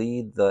way to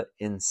lead the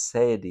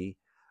insanity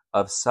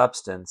of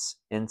substance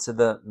into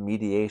the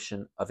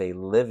mediation of a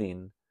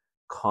living,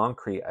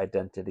 concrete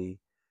identity,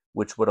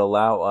 which would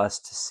allow us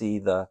to see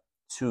the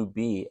to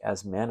be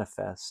as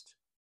manifest,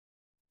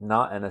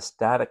 not in a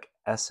static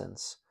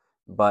essence,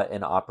 but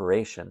in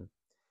operation,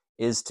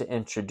 is to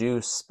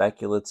introduce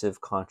speculative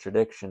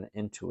contradiction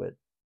into it.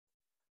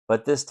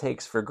 But this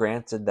takes for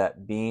granted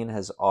that being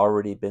has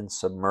already been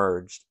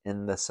submerged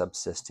in the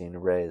subsisting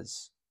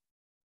res.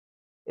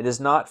 It is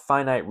not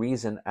finite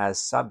reason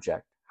as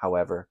subject,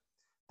 however,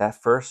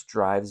 that first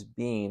drives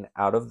being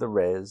out of the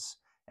res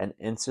and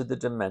into the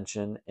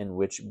dimension in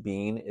which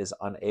being is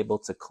unable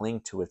to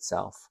cling to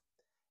itself,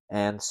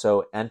 and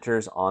so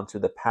enters onto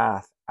the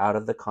path out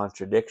of the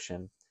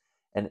contradiction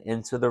and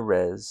into the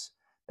res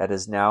that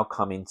is now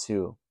coming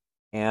to,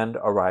 and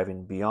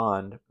arriving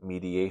beyond,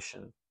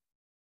 mediation.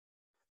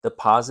 The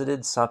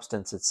posited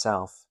substance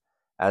itself,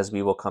 as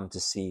we will come to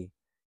see,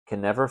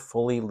 can never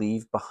fully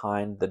leave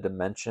behind the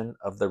dimension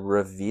of the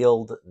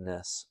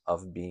revealedness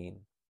of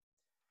being.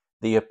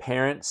 The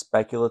apparent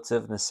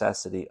speculative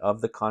necessity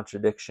of the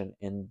contradiction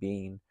in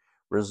being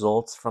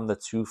results from the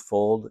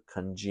twofold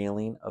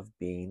congealing of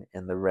being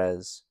in the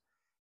res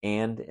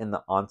and in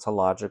the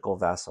ontological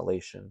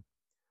vacillation.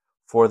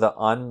 For the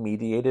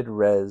unmediated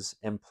res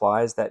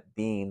implies that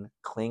being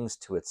clings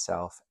to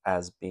itself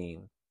as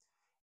being,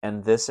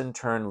 and this in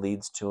turn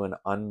leads to an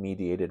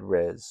unmediated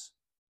res.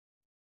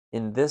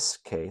 In this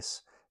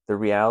case, the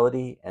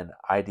reality and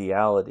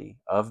ideality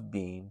of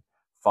being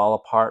fall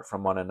apart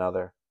from one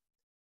another.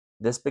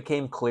 This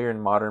became clear in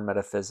modern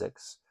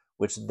metaphysics,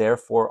 which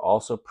therefore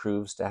also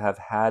proves to have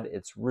had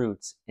its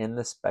roots in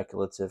the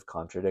speculative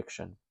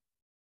contradiction.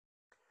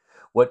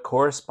 What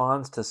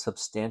corresponds to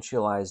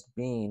substantialized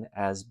being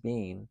as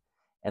being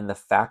and the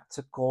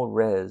factical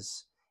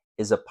res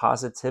is a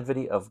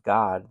positivity of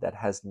God that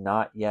has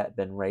not yet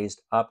been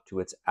raised up to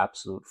its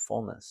absolute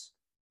fullness.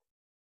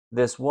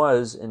 This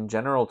was, in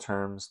general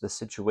terms, the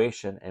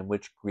situation in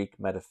which Greek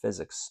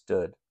metaphysics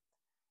stood,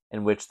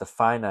 in which the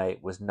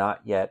finite was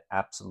not yet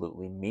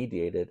absolutely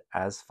mediated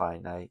as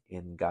finite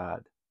in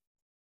God.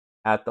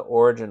 At the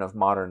origin of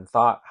modern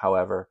thought,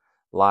 however,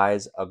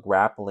 lies a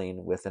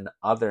grappling with an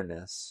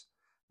otherness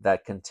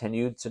that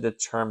continued to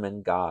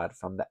determine God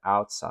from the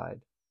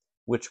outside,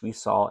 which we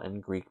saw in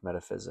Greek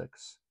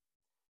metaphysics.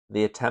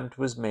 The attempt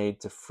was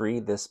made to free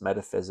this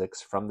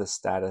metaphysics from the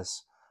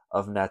status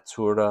of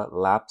natura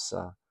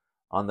lapsa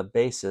on the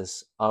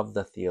basis of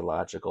the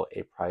theological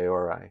a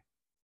priori.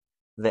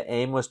 The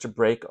aim was to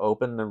break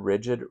open the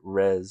rigid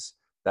res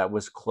that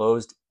was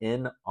closed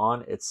in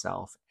on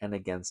itself and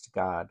against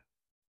God.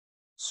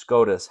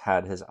 Scotus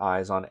had his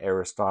eyes on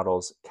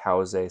Aristotle's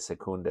causae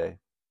secundae.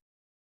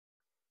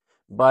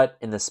 But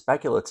in the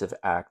speculative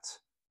act,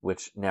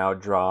 which now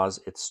draws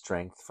its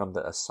strength from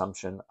the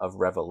assumption of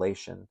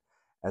revelation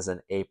as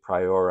an a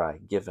priori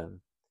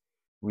given,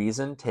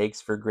 reason takes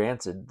for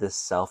granted this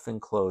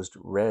self-enclosed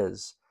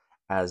res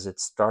as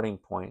its starting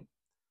point,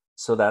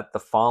 so that the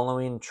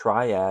following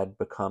triad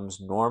becomes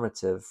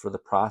normative for the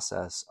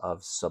process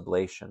of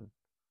sublation.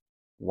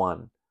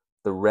 1.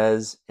 The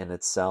res in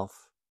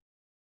itself.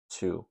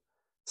 2.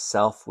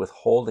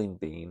 Self-withholding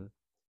being,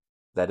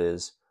 that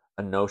is,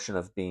 a notion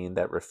of being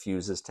that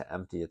refuses to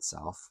empty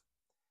itself,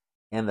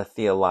 and the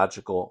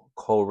theological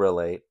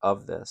correlate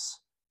of this,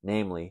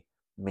 namely,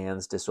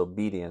 man's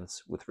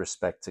disobedience with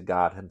respect to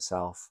God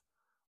himself,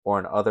 or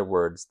in other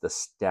words, the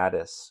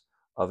status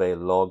of a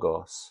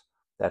logos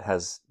that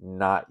has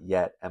not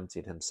yet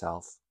emptied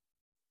himself.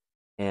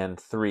 And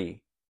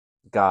 3,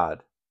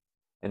 God,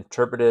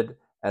 interpreted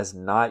as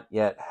not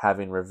yet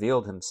having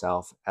revealed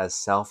himself as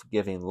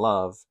self-giving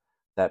love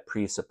that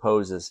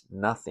presupposes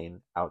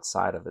nothing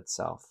outside of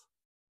itself.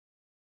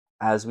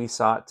 As we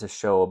sought to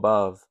show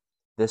above,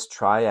 this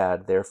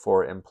triad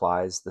therefore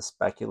implies the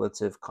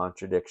speculative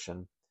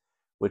contradiction,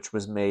 which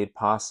was made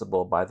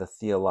possible by the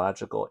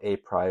theological a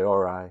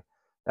priori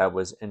that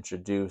was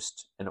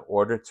introduced in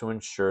order to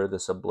ensure the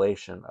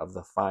sublation of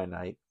the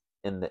finite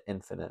in the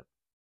infinite.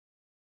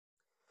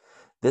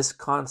 This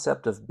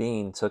concept of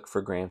being took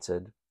for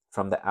granted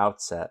from the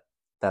outset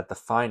that the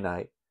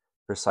finite,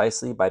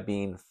 precisely by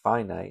being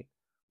finite,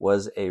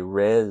 was a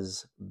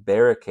res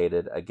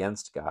barricaded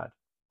against God,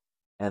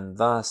 and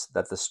thus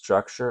that the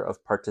structure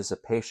of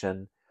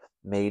participation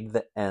made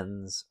the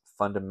ends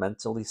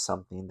fundamentally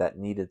something that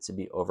needed to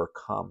be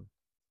overcome.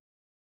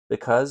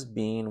 Because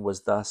being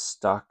was thus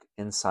stuck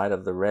inside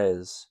of the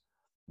res,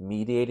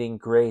 mediating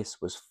grace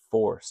was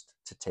forced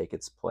to take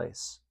its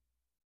place.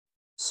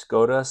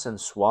 Scotus and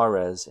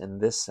Suarez, in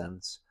this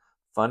sense,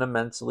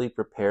 fundamentally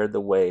prepared the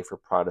way for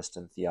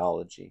Protestant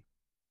theology.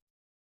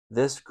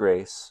 This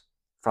grace,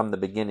 from the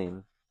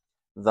beginning,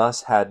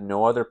 thus had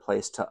no other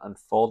place to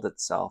unfold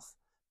itself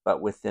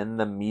but within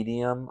the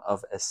medium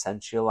of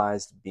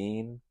essentialized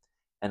being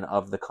and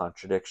of the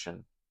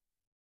contradiction.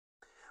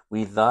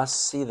 We thus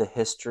see the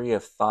history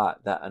of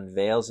thought that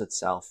unveils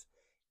itself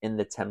in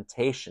the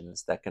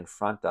temptations that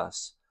confront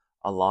us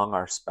along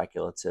our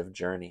speculative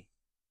journey.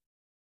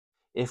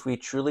 If we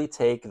truly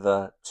take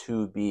the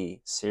to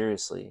be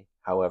seriously,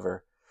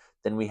 however,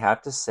 then we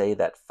have to say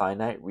that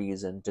finite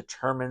reason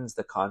determines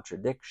the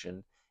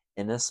contradiction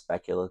in a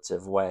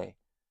speculative way,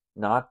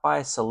 not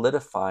by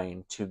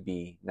solidifying to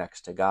be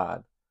next to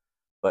God,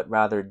 but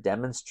rather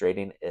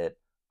demonstrating it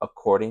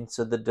according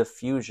to the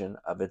diffusion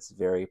of its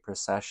very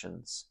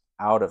processions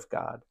out of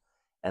God,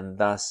 and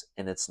thus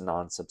in its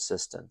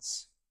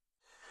non-subsistence.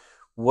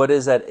 What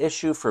is at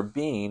issue for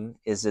being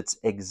is its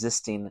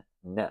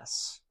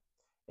existingness,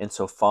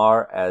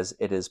 insofar as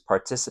it is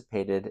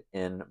participated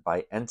in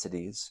by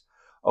entities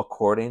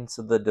according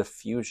to the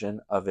diffusion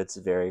of its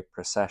very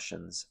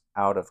processions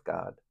out of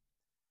God.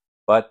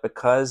 But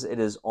because it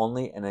is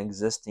only an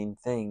existing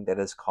thing that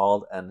is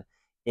called an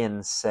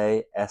in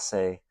se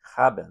esse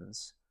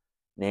habens,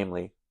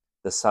 namely,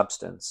 the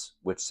substance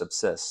which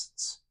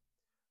subsists,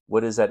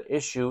 what is at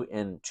issue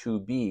in to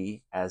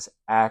be as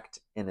act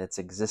in its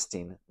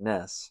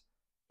existingness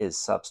is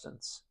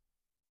substance.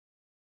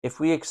 If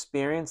we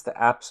experience the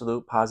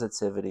absolute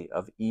positivity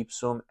of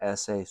ipsum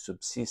esse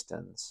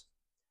subsistens,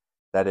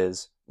 that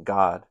is,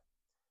 God,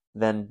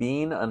 then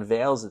being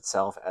unveils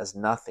itself as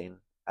nothing,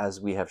 as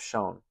we have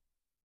shown.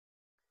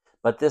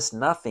 But this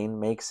nothing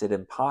makes it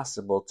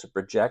impossible to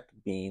project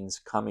being's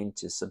coming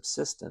to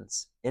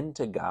subsistence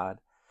into God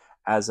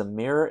as a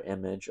mirror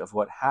image of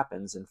what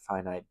happens in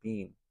finite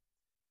being.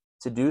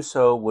 To do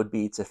so would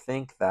be to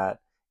think that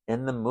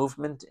in the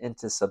movement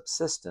into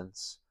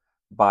subsistence,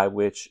 by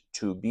which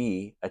to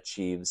be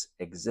achieves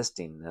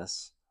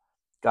existingness,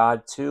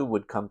 God too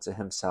would come to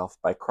himself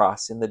by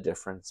crossing the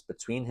difference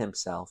between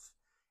himself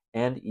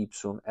and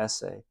ipsum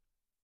esse.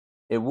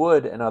 It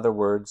would, in other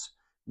words,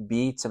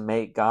 be to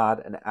make God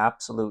an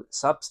absolute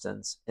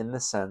substance in the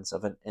sense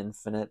of an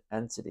infinite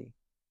entity.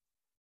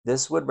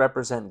 This would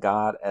represent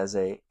God as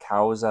a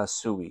causa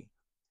sui,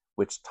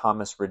 which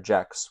Thomas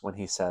rejects when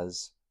he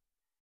says,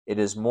 "It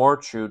is more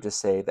true to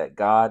say that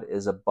God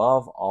is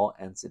above all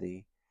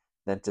entity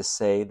than to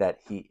say that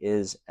he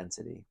is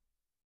entity."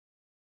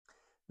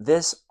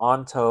 This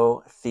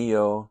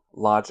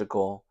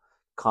ontothéological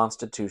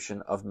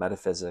constitution of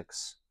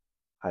metaphysics,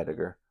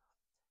 Heidegger,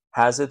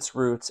 has its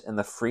roots in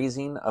the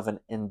freezing of an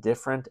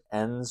indifferent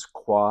ens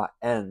qua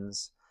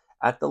ens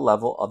at the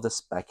level of the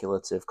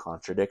speculative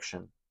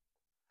contradiction.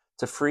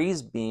 To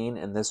freeze being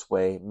in this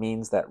way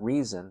means that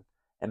reason,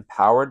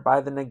 empowered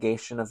by the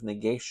negation of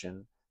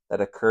negation that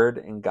occurred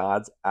in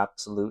God's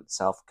absolute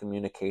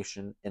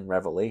self-communication in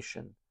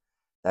Revelation,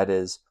 that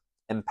is,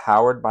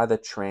 empowered by the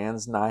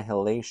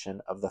transnihilation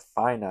of the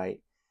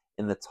finite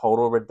in the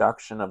total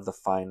reduction of the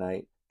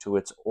finite to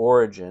its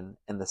origin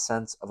in the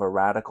sense of a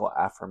radical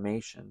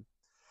affirmation,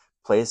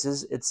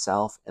 places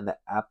itself in the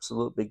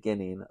absolute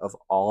beginning of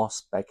all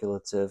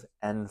speculative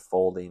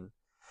enfolding,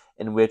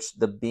 in which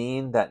the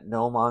being that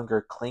no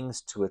longer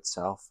clings to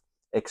itself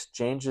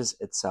exchanges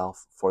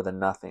itself for the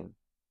nothing.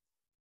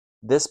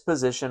 This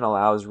position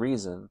allows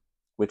reason,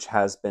 which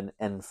has been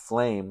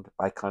enflamed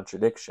by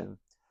contradiction,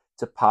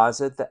 to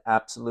posit the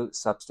absolute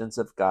substance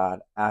of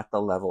God at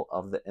the level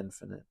of the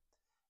infinite,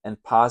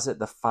 and posit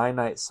the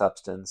finite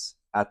substance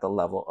at the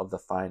level of the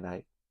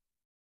finite.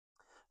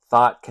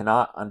 Thought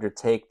cannot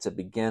undertake to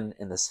begin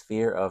in the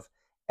sphere of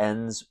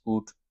ens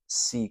ut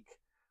sic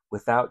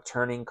without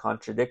turning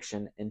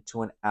contradiction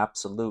into an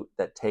absolute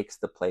that takes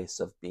the place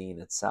of being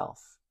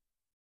itself.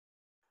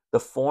 The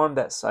form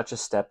that such a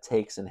step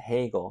takes in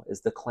Hegel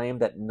is the claim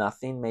that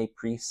nothing may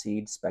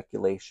precede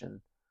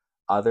speculation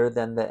other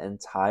than the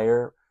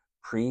entire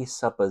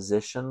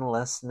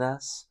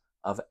presuppositionlessness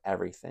of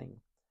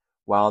everything,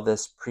 while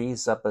this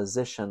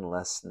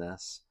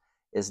presuppositionlessness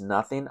is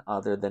nothing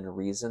other than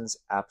reason's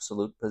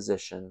absolute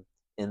position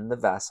in the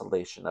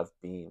vacillation of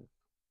being.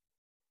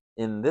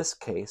 In this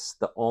case,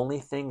 the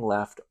only thing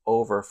left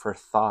over for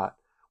thought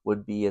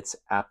would be its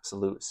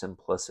absolute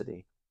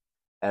simplicity,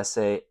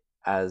 esse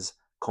as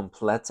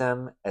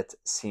completum et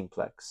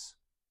simplex.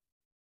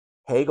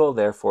 Hegel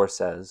therefore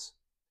says,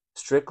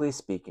 strictly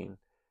speaking,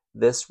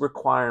 this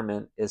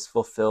requirement is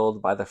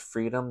fulfilled by the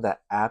freedom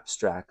that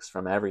abstracts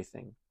from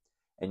everything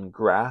and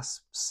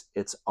grasps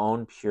its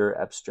own pure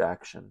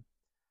abstraction,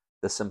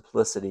 the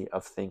simplicity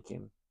of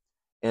thinking,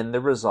 in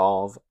the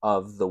resolve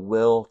of the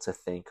will to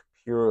think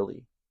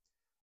purely,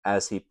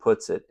 as he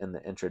puts it in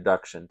the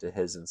introduction to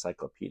his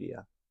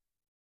encyclopedia.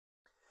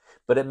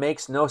 But it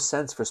makes no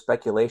sense for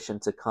speculation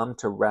to come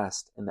to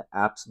rest in the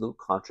absolute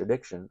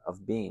contradiction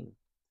of being.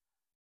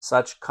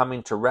 Such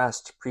coming to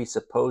rest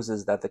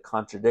presupposes that the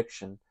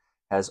contradiction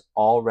has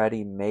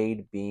already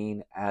made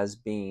being as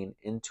being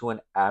into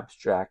an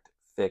abstract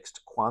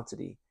fixed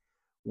quantity,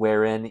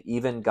 wherein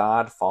even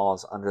God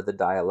falls under the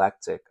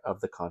dialectic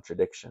of the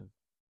contradiction.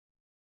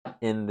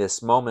 In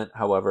this moment,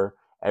 however,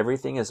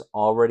 everything is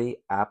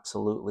already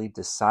absolutely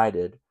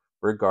decided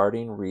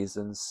regarding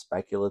reason's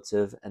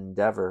speculative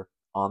endeavor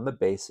on the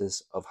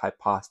basis of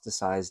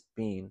hypostasized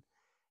being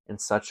in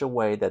such a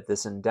way that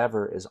this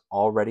endeavor is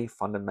already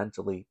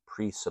fundamentally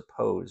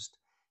presupposed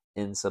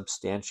in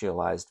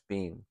substantialized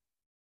being.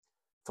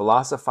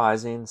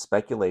 Philosophizing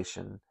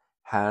speculation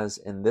has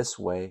in this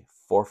way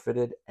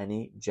forfeited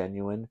any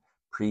genuine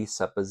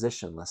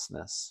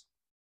presuppositionlessness.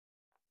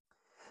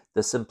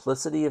 The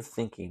simplicity of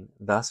thinking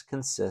thus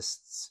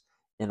consists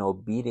in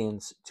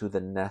obedience to the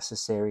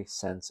necessary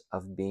sense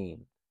of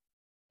being.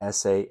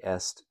 Esse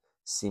est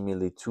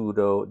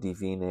similitudo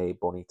divinae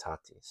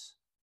bonitatis,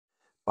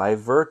 by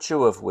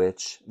virtue of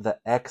which the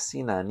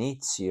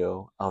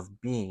Exinanitio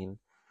of being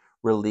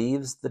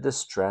relieves the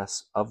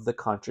distress of the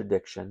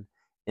contradiction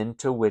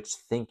into which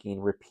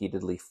thinking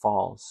repeatedly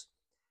falls,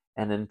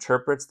 and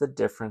interprets the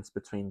difference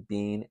between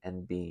being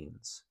and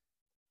beings.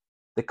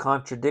 The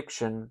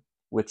contradiction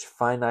which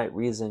finite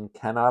reason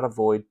cannot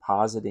avoid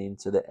positing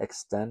to the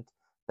extent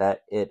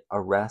that it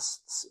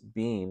arrests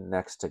being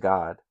next to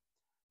God,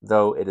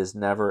 though it is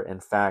never in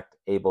fact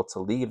able to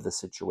leave the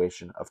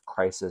situation of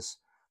crisis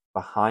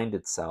behind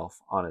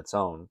itself on its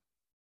own,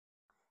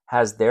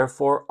 has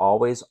therefore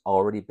always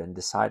already been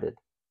decided.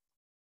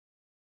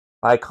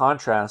 By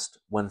contrast,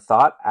 when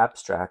thought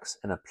abstracts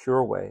in a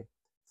pure way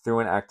through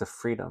an act of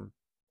freedom,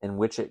 in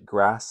which it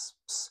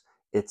grasps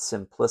its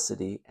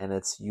simplicity and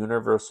its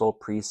universal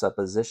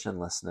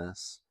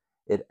presuppositionlessness,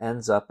 it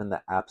ends up in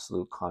the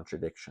absolute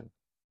contradiction.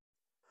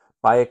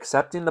 By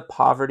accepting the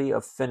poverty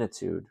of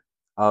finitude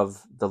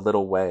of the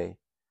little way,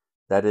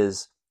 that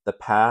is, the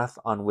path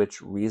on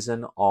which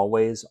reason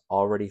always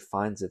already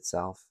finds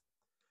itself,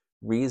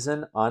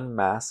 reason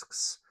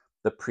unmasks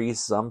the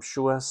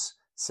presumptuous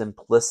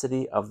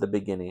simplicity of the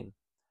beginning.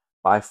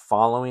 By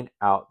following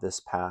out this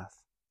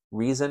path,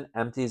 reason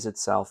empties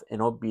itself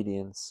in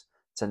obedience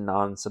to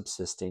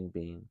non-subsisting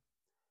being.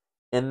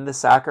 In the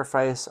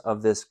sacrifice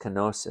of this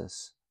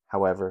kenosis,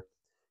 however,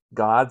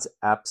 God's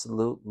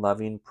absolute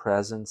loving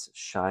presence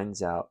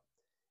shines out,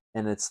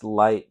 and its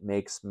light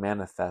makes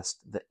manifest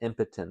the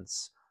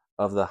impotence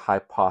of the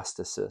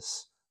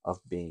hypostasis of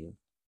being.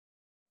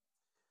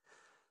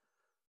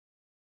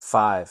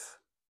 5.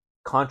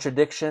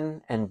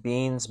 Contradiction and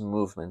being's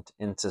movement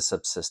into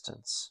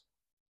subsistence.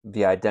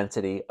 The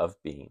identity of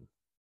being.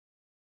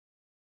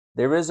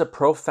 There is a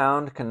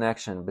profound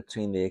connection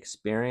between the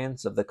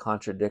experience of the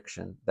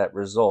contradiction that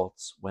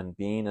results when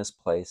being is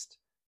placed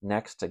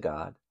next to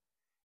God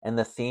and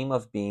the theme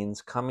of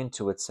being's coming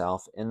to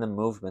itself in the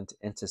movement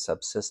into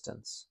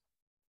subsistence.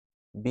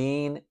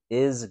 Being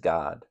is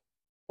God,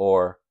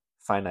 or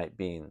finite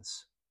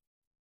beings.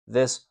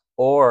 This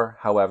or,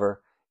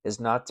 however, is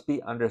not to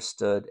be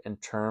understood in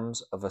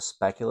terms of a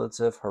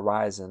speculative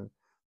horizon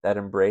that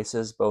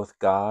embraces both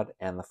God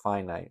and the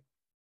finite.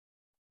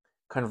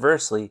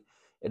 Conversely,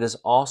 it is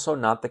also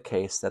not the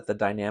case that the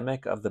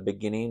dynamic of the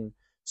beginning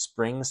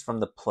springs from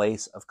the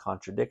place of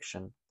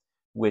contradiction,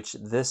 which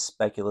this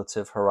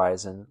speculative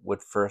horizon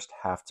would first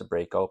have to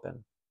break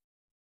open.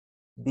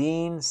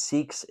 Being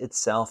seeks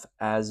itself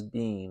as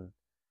being,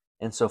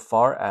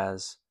 insofar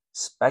as,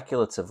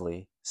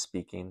 speculatively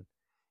speaking,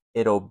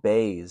 it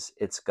obeys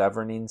its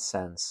governing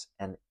sense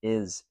and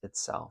is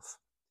itself,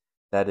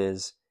 that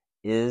is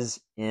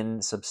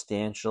in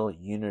substantial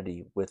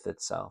unity with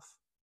itself.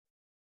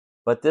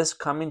 But this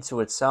coming to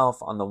itself,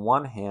 on the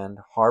one hand,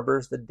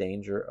 harbors the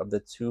danger of the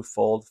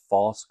twofold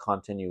false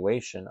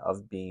continuation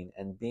of being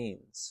and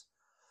beings.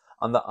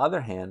 On the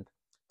other hand,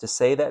 to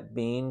say that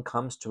being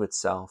comes to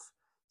itself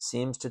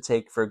seems to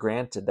take for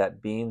granted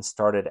that being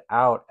started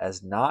out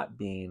as not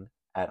being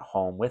at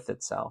home with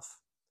itself,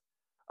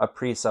 a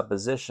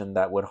presupposition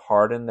that would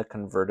harden the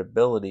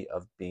convertibility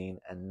of being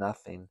and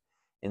nothing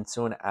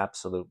into an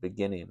absolute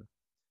beginning.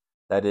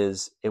 That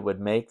is, it would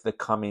make the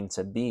coming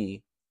to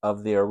be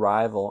of the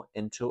arrival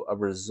into a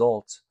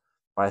result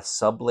by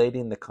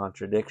sublating the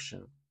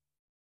contradiction.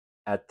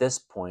 At this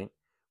point,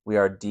 we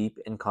are deep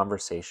in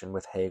conversation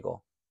with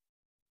Hegel.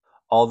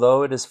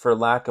 Although it is for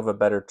lack of a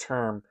better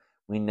term,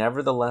 we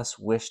nevertheless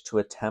wish to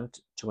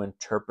attempt to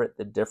interpret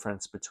the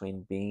difference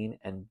between being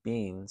and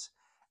beings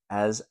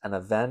as an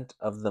event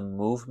of the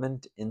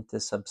movement into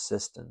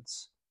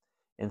subsistence,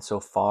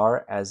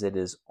 insofar as it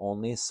is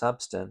only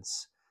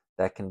substance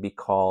that can be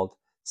called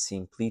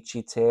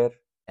simpliciter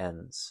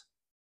ens.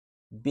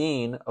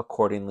 Being,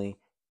 accordingly,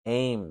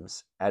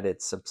 aims at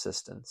its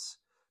subsistence,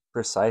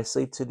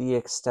 precisely to the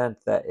extent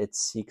that it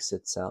seeks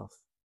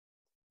itself.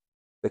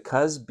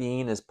 Because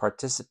being is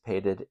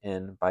participated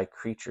in by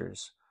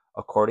creatures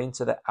according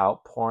to the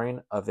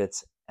outpouring of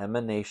its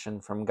emanation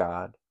from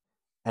God,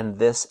 and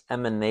this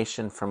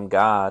emanation from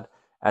God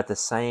at the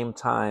same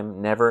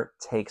time never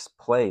takes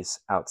place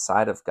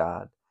outside of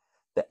God,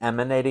 the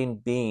emanating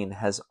being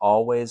has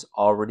always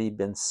already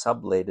been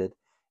sublated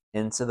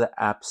into the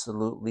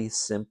absolutely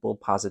simple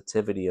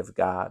positivity of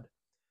God,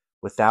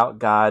 without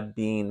God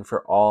being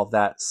for all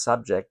that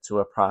subject to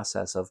a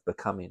process of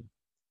becoming.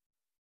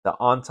 The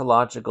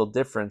ontological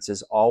difference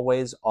is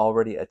always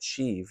already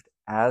achieved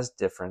as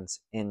difference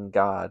in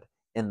God,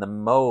 in the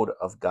mode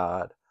of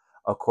God,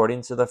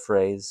 according to the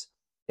phrase,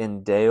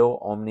 in Deo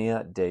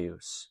omnia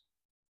Deus.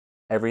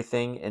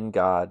 Everything in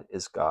God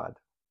is God.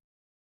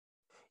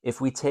 If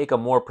we take a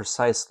more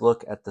precise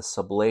look at the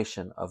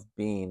sublation of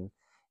being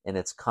in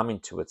its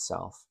coming to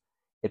itself,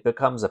 it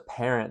becomes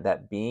apparent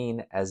that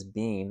being as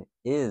being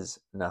is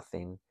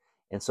nothing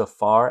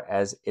insofar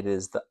as it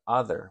is the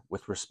other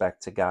with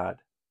respect to God.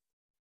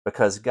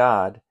 Because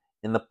God,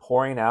 in the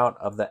pouring out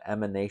of the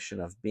emanation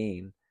of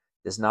being,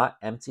 does not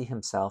empty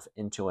himself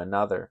into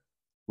another,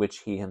 which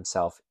he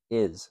himself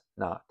is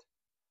not.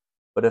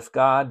 But if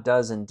God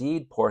does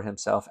indeed pour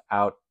himself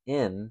out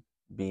in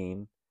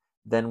being,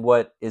 then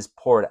what is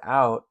poured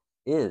out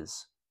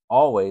is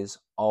always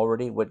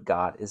already what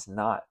God is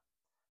not,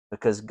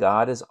 because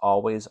God is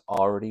always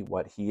already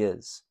what he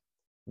is,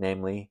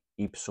 namely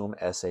ipsum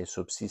esse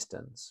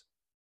subsistens.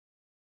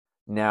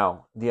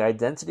 Now, the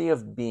identity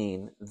of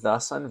being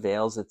thus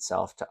unveils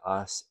itself to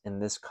us in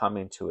this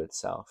coming to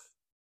itself.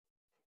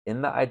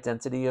 In the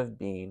identity of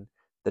being,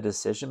 the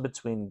decision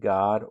between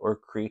God or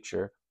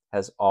creature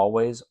has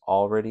always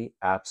already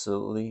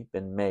absolutely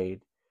been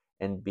made,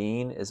 and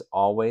being is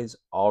always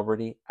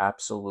already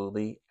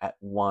absolutely at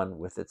one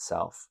with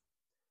itself.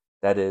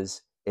 That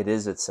is, it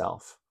is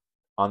itself,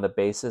 on the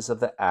basis of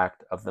the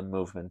act of the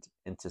movement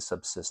into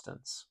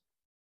subsistence.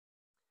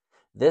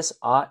 This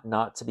ought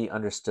not to be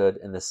understood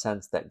in the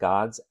sense that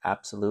God's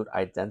absolute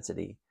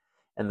identity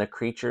and the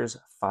creature's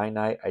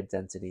finite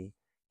identity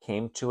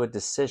came to a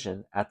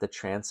decision at the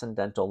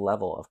transcendental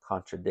level of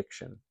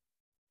contradiction.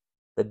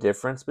 The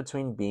difference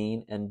between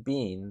being and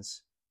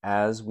beings,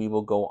 as we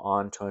will go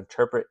on to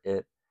interpret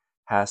it,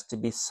 has to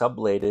be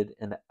sublated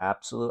in the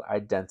absolute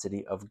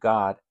identity of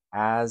God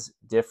as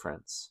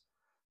difference,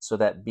 so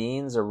that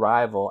being's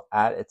arrival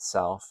at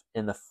itself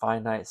in the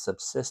finite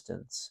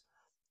subsistence,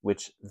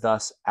 which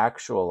thus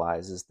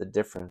actualizes the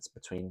difference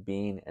between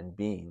being and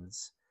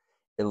beings,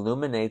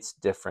 illuminates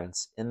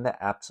difference in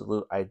the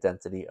absolute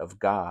identity of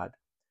God,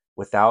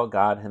 without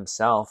God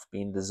himself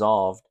being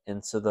dissolved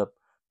into the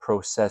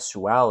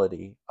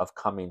processuality of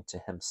coming to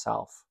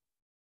himself.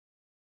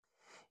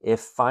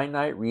 If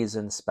finite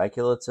reason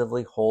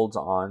speculatively holds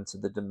on to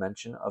the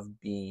dimension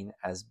of being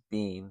as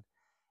being,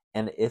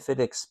 and if it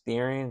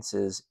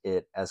experiences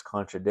it as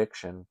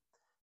contradiction,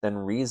 then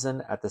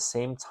reason at the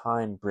same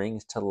time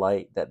brings to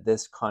light that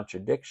this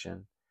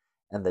contradiction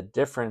and the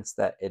difference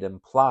that it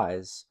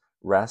implies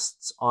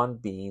rests on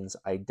being's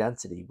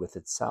identity with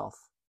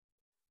itself.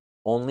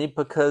 Only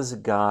because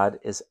God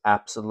is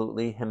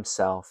absolutely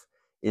himself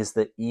is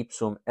the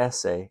ipsum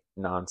esse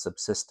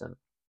non-subsistent.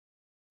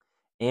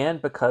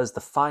 And because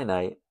the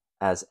finite,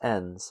 as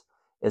ends,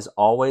 is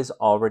always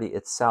already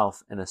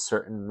itself in a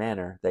certain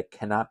manner that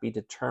cannot be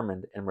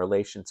determined in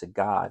relation to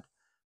God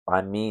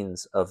by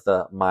means of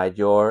the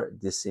major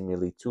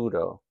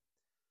dissimilitudo,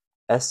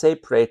 esse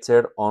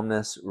praeter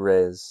omnes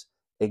res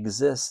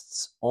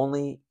exists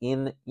only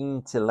in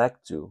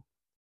intellectu,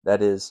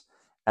 that is,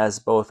 as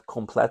both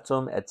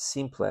completum et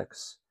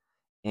simplex,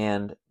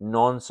 and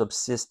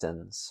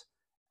non-subsistens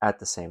at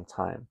the same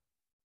time.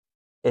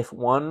 If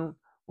one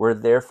were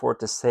therefore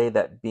to say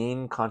that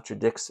being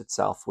contradicts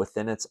itself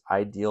within its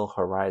ideal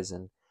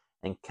horizon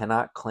and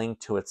cannot cling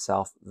to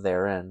itself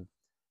therein,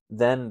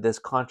 then this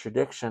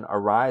contradiction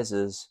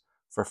arises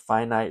for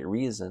finite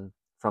reason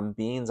from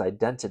being's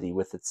identity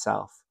with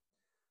itself,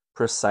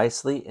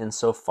 precisely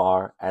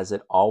insofar as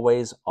it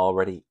always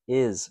already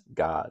is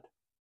God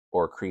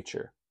or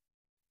creature.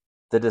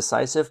 The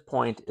decisive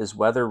point is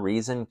whether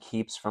reason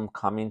keeps from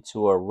coming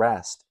to a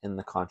rest in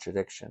the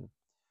contradiction,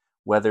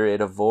 whether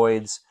it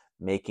avoids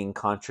making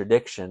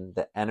contradiction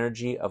the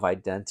energy of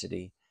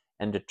identity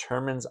and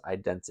determines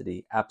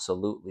identity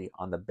absolutely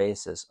on the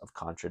basis of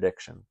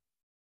contradiction.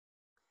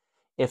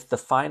 If the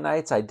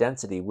finite's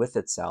identity with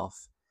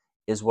itself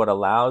is what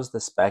allows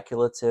the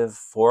speculative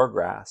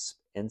foregrasp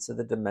into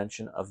the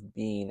dimension of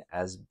being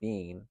as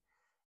being,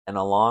 and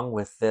along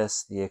with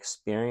this the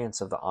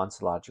experience of the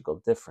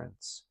ontological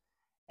difference,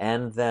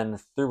 and then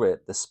through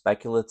it the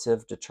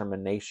speculative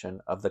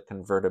determination of the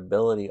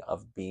convertibility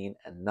of being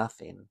and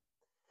nothing,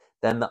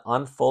 then the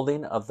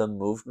unfolding of the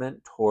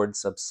movement toward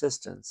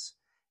subsistence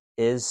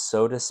is,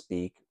 so to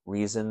speak,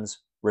 reason's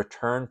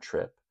return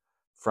trip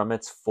from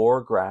its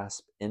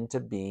foregrasp into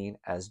being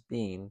as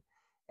being,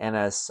 and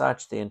as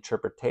such the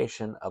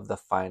interpretation of the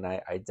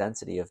finite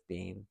identity of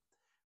being,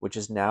 which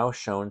is now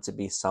shown to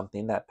be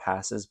something that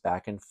passes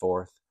back and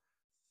forth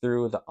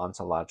through the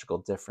ontological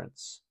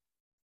difference.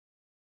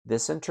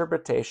 This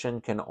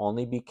interpretation can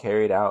only be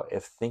carried out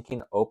if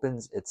thinking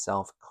opens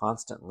itself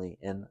constantly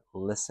in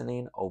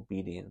listening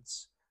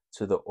obedience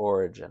to the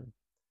origin,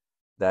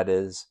 that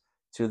is,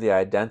 to the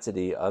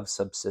identity of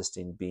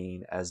subsisting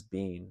being as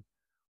being,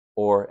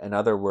 or, in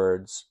other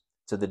words,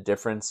 to the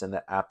difference in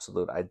the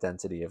absolute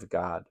identity of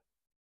God.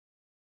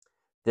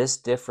 This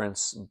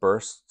difference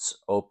bursts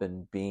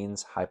open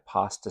being's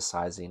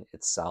hypostasizing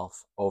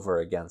itself over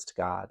against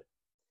God.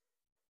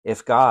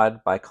 If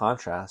God, by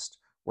contrast,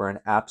 were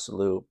an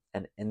absolute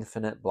and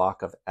infinite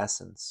block of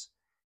essence,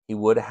 he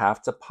would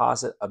have to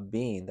posit a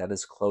being that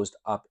is closed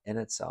up in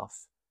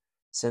itself,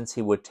 since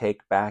he would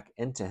take back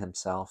into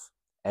himself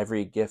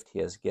every gift he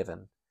has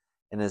given,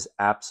 and his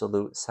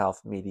absolute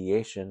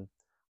self-mediation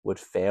would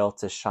fail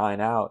to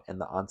shine out in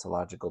the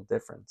ontological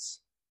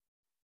difference.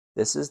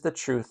 This is the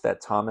truth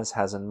that Thomas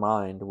has in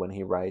mind when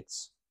he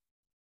writes,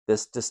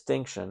 "This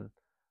distinction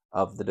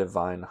of the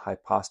divine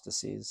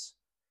hypostases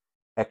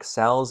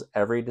excels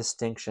every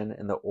distinction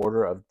in the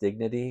order of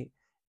dignity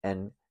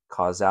and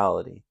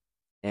causality,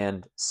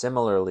 and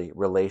similarly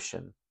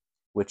relation,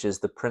 which is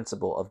the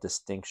principle of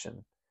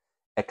distinction,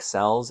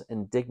 excels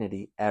in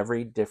dignity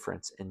every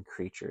difference in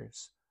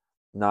creatures,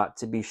 not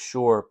to be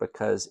sure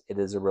because it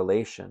is a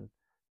relation,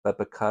 but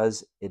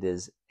because it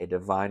is a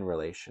divine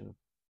relation.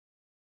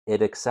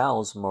 It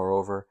excels,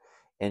 moreover,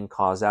 in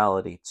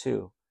causality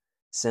too,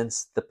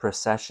 since the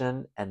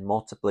procession and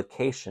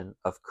multiplication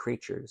of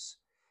creatures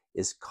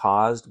is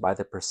caused by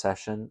the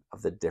procession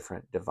of the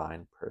different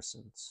divine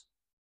persons."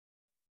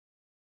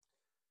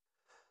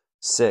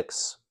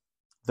 6.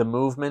 The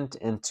movement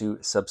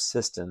into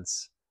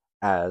subsistence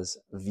as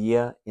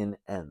via in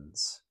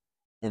ens,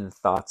 in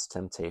thought's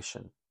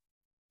temptation.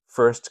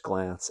 First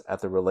glance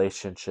at the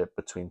relationship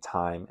between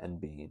time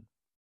and being.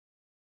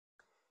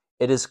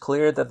 It is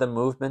clear that the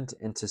movement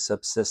into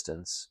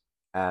subsistence,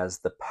 as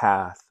the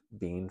path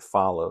being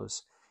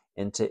follows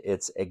into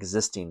its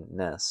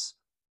existingness,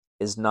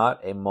 is not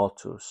a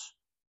motus.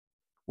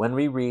 When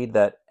we read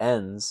that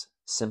ens,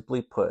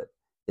 simply put,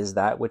 is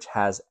that which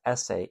has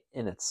esse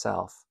in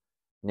itself,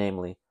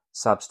 namely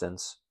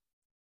substance,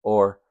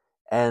 or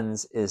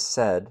ens is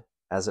said,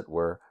 as it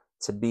were,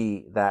 to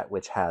be that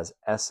which has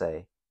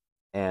esse,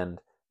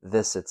 and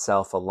this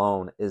itself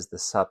alone is the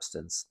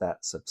substance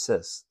that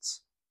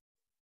subsists,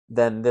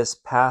 then this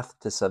path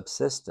to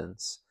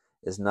subsistence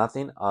is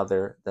nothing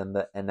other than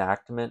the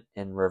enactment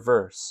in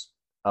reverse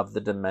of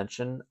the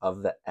dimension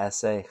of the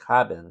esse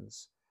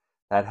habens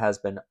that has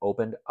been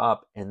opened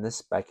up in the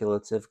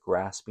speculative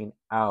grasping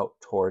out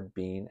toward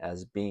being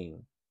as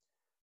being,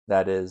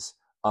 that is,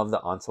 of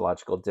the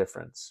ontological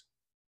difference,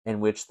 in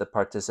which the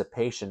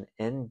participation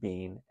in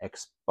being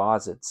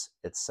exposits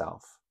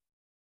itself.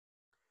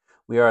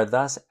 We are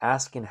thus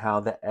asking how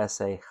the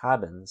esse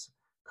habens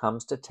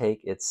comes to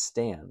take its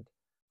stand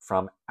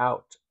from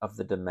out of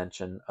the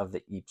dimension of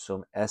the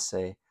ipsum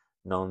esse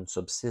non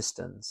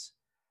subsistens,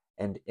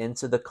 and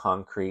into the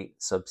concrete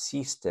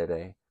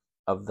subsistere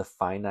of the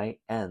finite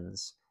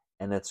ens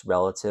and its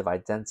relative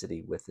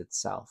identity with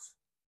itself.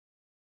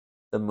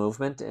 The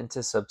movement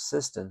into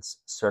subsistence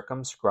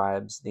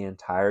circumscribes the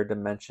entire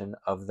dimension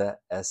of the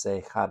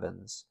esse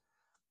habens,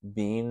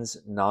 being's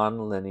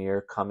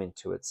non-linear coming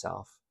to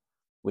itself,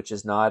 which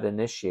is not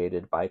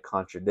initiated by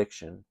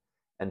contradiction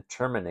and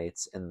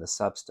terminates in the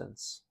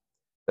substance,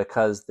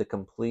 because the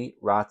complete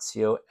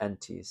ratio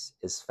entis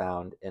is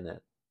found in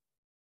it.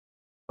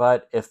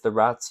 But if the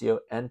ratio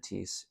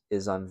entis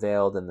is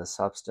unveiled in the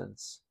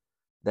substance,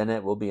 then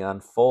it will be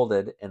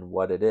unfolded in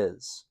what it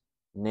is,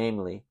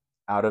 namely,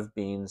 out of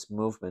being's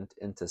movement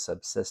into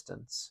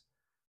subsistence,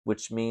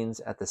 which means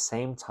at the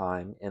same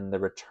time in the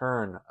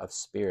return of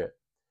spirit,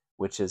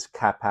 which is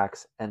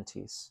capax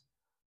entis,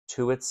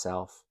 to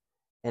itself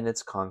in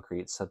its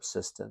concrete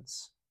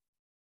subsistence.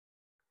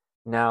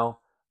 Now,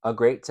 a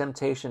great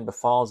temptation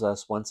befalls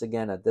us once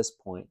again at this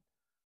point,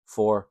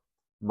 for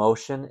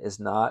motion is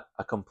not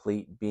a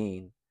complete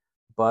being,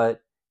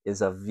 but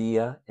is a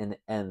via in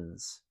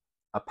ens,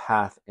 a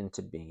path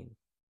into being.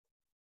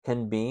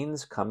 Can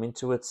being's coming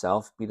to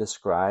itself be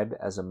described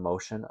as a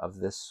motion of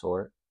this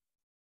sort?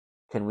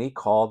 Can we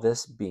call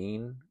this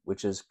being,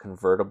 which is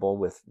convertible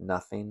with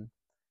nothing,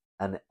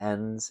 an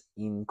ens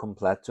in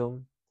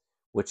completum,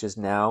 which is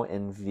now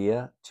in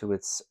via to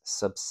its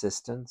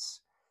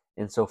subsistence,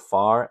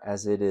 insofar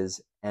as it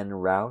is en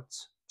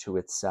route to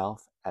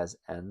itself as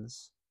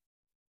ens?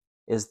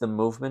 Is the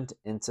movement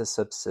into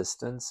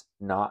subsistence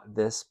not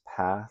this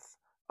path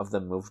of the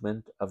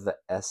movement of the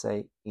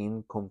esse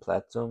in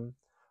completum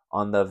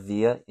on the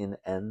via in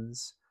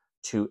ens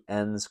to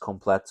ens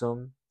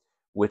completum,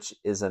 which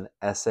is an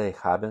esse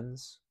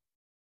habens?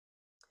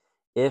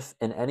 If,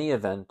 in any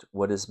event,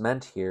 what is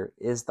meant here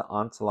is the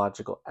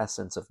ontological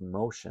essence of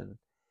motion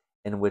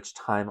in which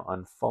time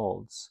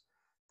unfolds,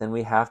 then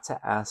we have to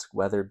ask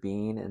whether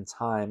being and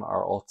time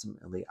are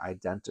ultimately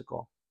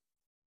identical.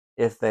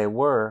 If they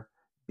were,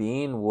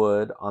 being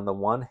would, on the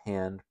one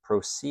hand,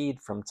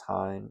 proceed from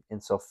time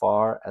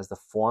insofar as the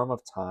form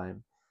of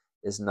time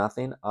is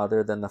nothing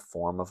other than the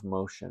form of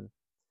motion,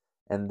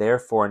 and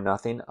therefore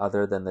nothing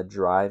other than the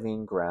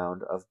driving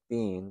ground of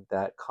being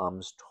that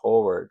comes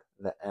toward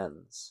the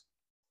ends.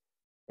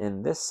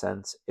 In this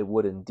sense, it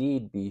would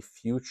indeed be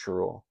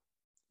futural,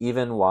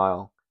 even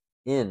while,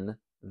 in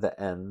the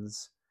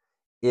ends,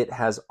 it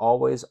has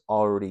always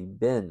already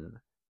been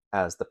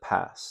as the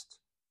past.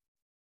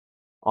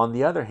 On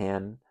the other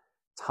hand,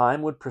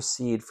 time would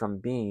proceed from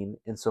being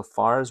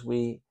insofar as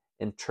we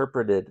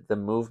interpreted the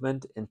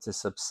movement into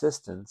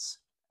subsistence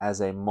as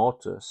a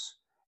motus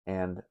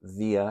and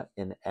via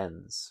in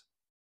ens.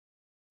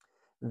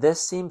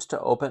 This seems to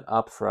open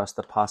up for us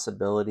the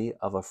possibility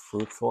of a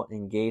fruitful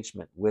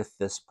engagement with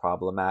this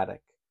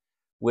problematic,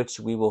 which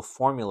we will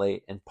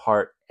formulate in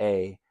Part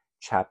A,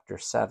 Chapter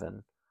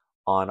 7,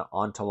 on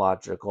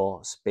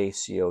ontological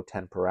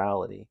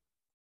spatio-temporality,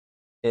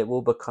 it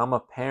will become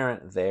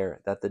apparent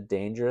there that the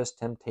dangerous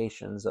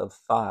temptations of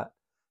thought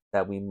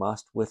that we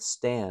must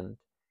withstand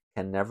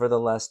can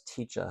nevertheless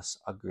teach us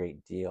a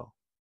great deal.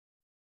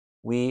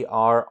 We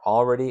are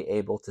already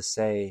able to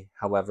say,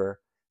 however,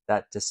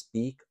 that to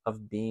speak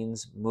of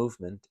being's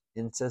movement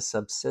into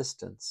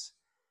subsistence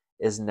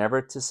is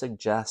never to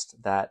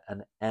suggest that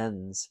an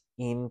ens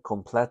in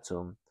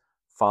completum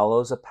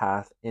follows a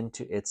path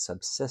into its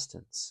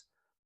subsistence,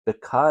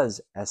 because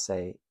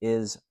esse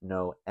is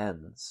no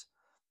ens,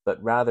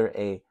 but rather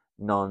a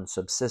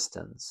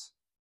non-subsistens.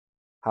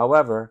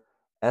 However,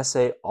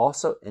 esse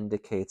also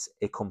indicates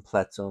a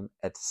completum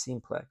et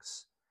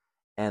simplex,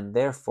 and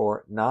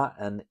therefore not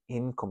an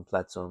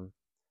incompletum,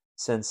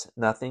 since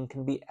nothing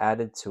can be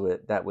added to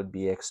it that would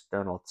be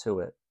external to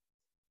it.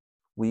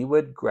 We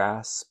would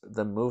grasp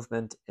the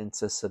movement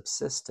into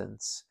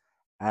subsistence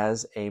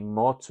as a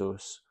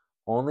motus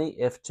only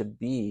if to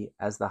be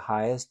as the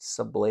highest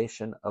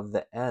sublation of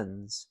the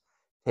ens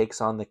takes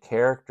on the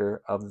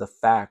character of the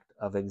fact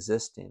of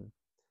existing,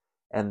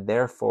 and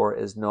therefore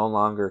is no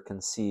longer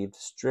conceived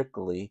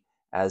strictly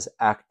as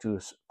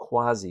actus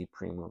quasi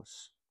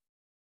primus.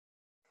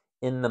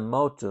 In the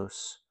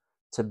motus,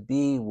 to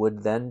be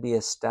would then be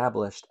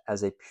established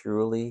as a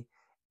purely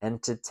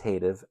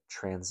entitative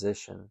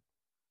transition.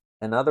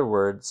 In other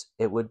words,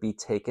 it would be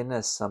taken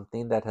as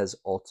something that has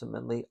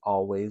ultimately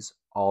always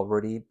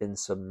already been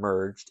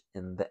submerged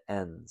in the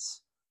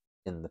ens,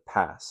 in the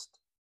past.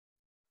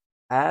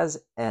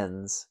 As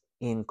ens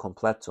in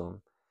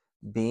completum,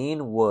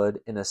 being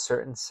would, in a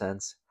certain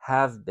sense,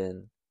 have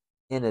been,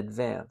 in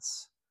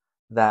advance,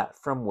 that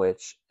from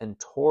which and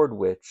toward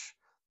which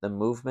the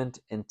movement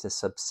into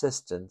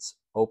subsistence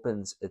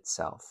opens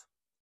itself,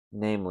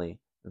 namely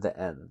the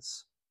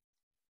ens.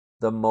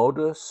 The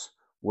modus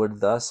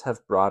would thus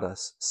have brought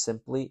us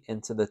simply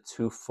into the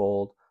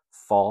twofold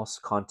false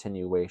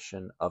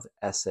continuation of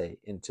esse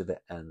into the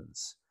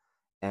ens,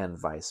 and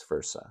vice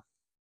versa.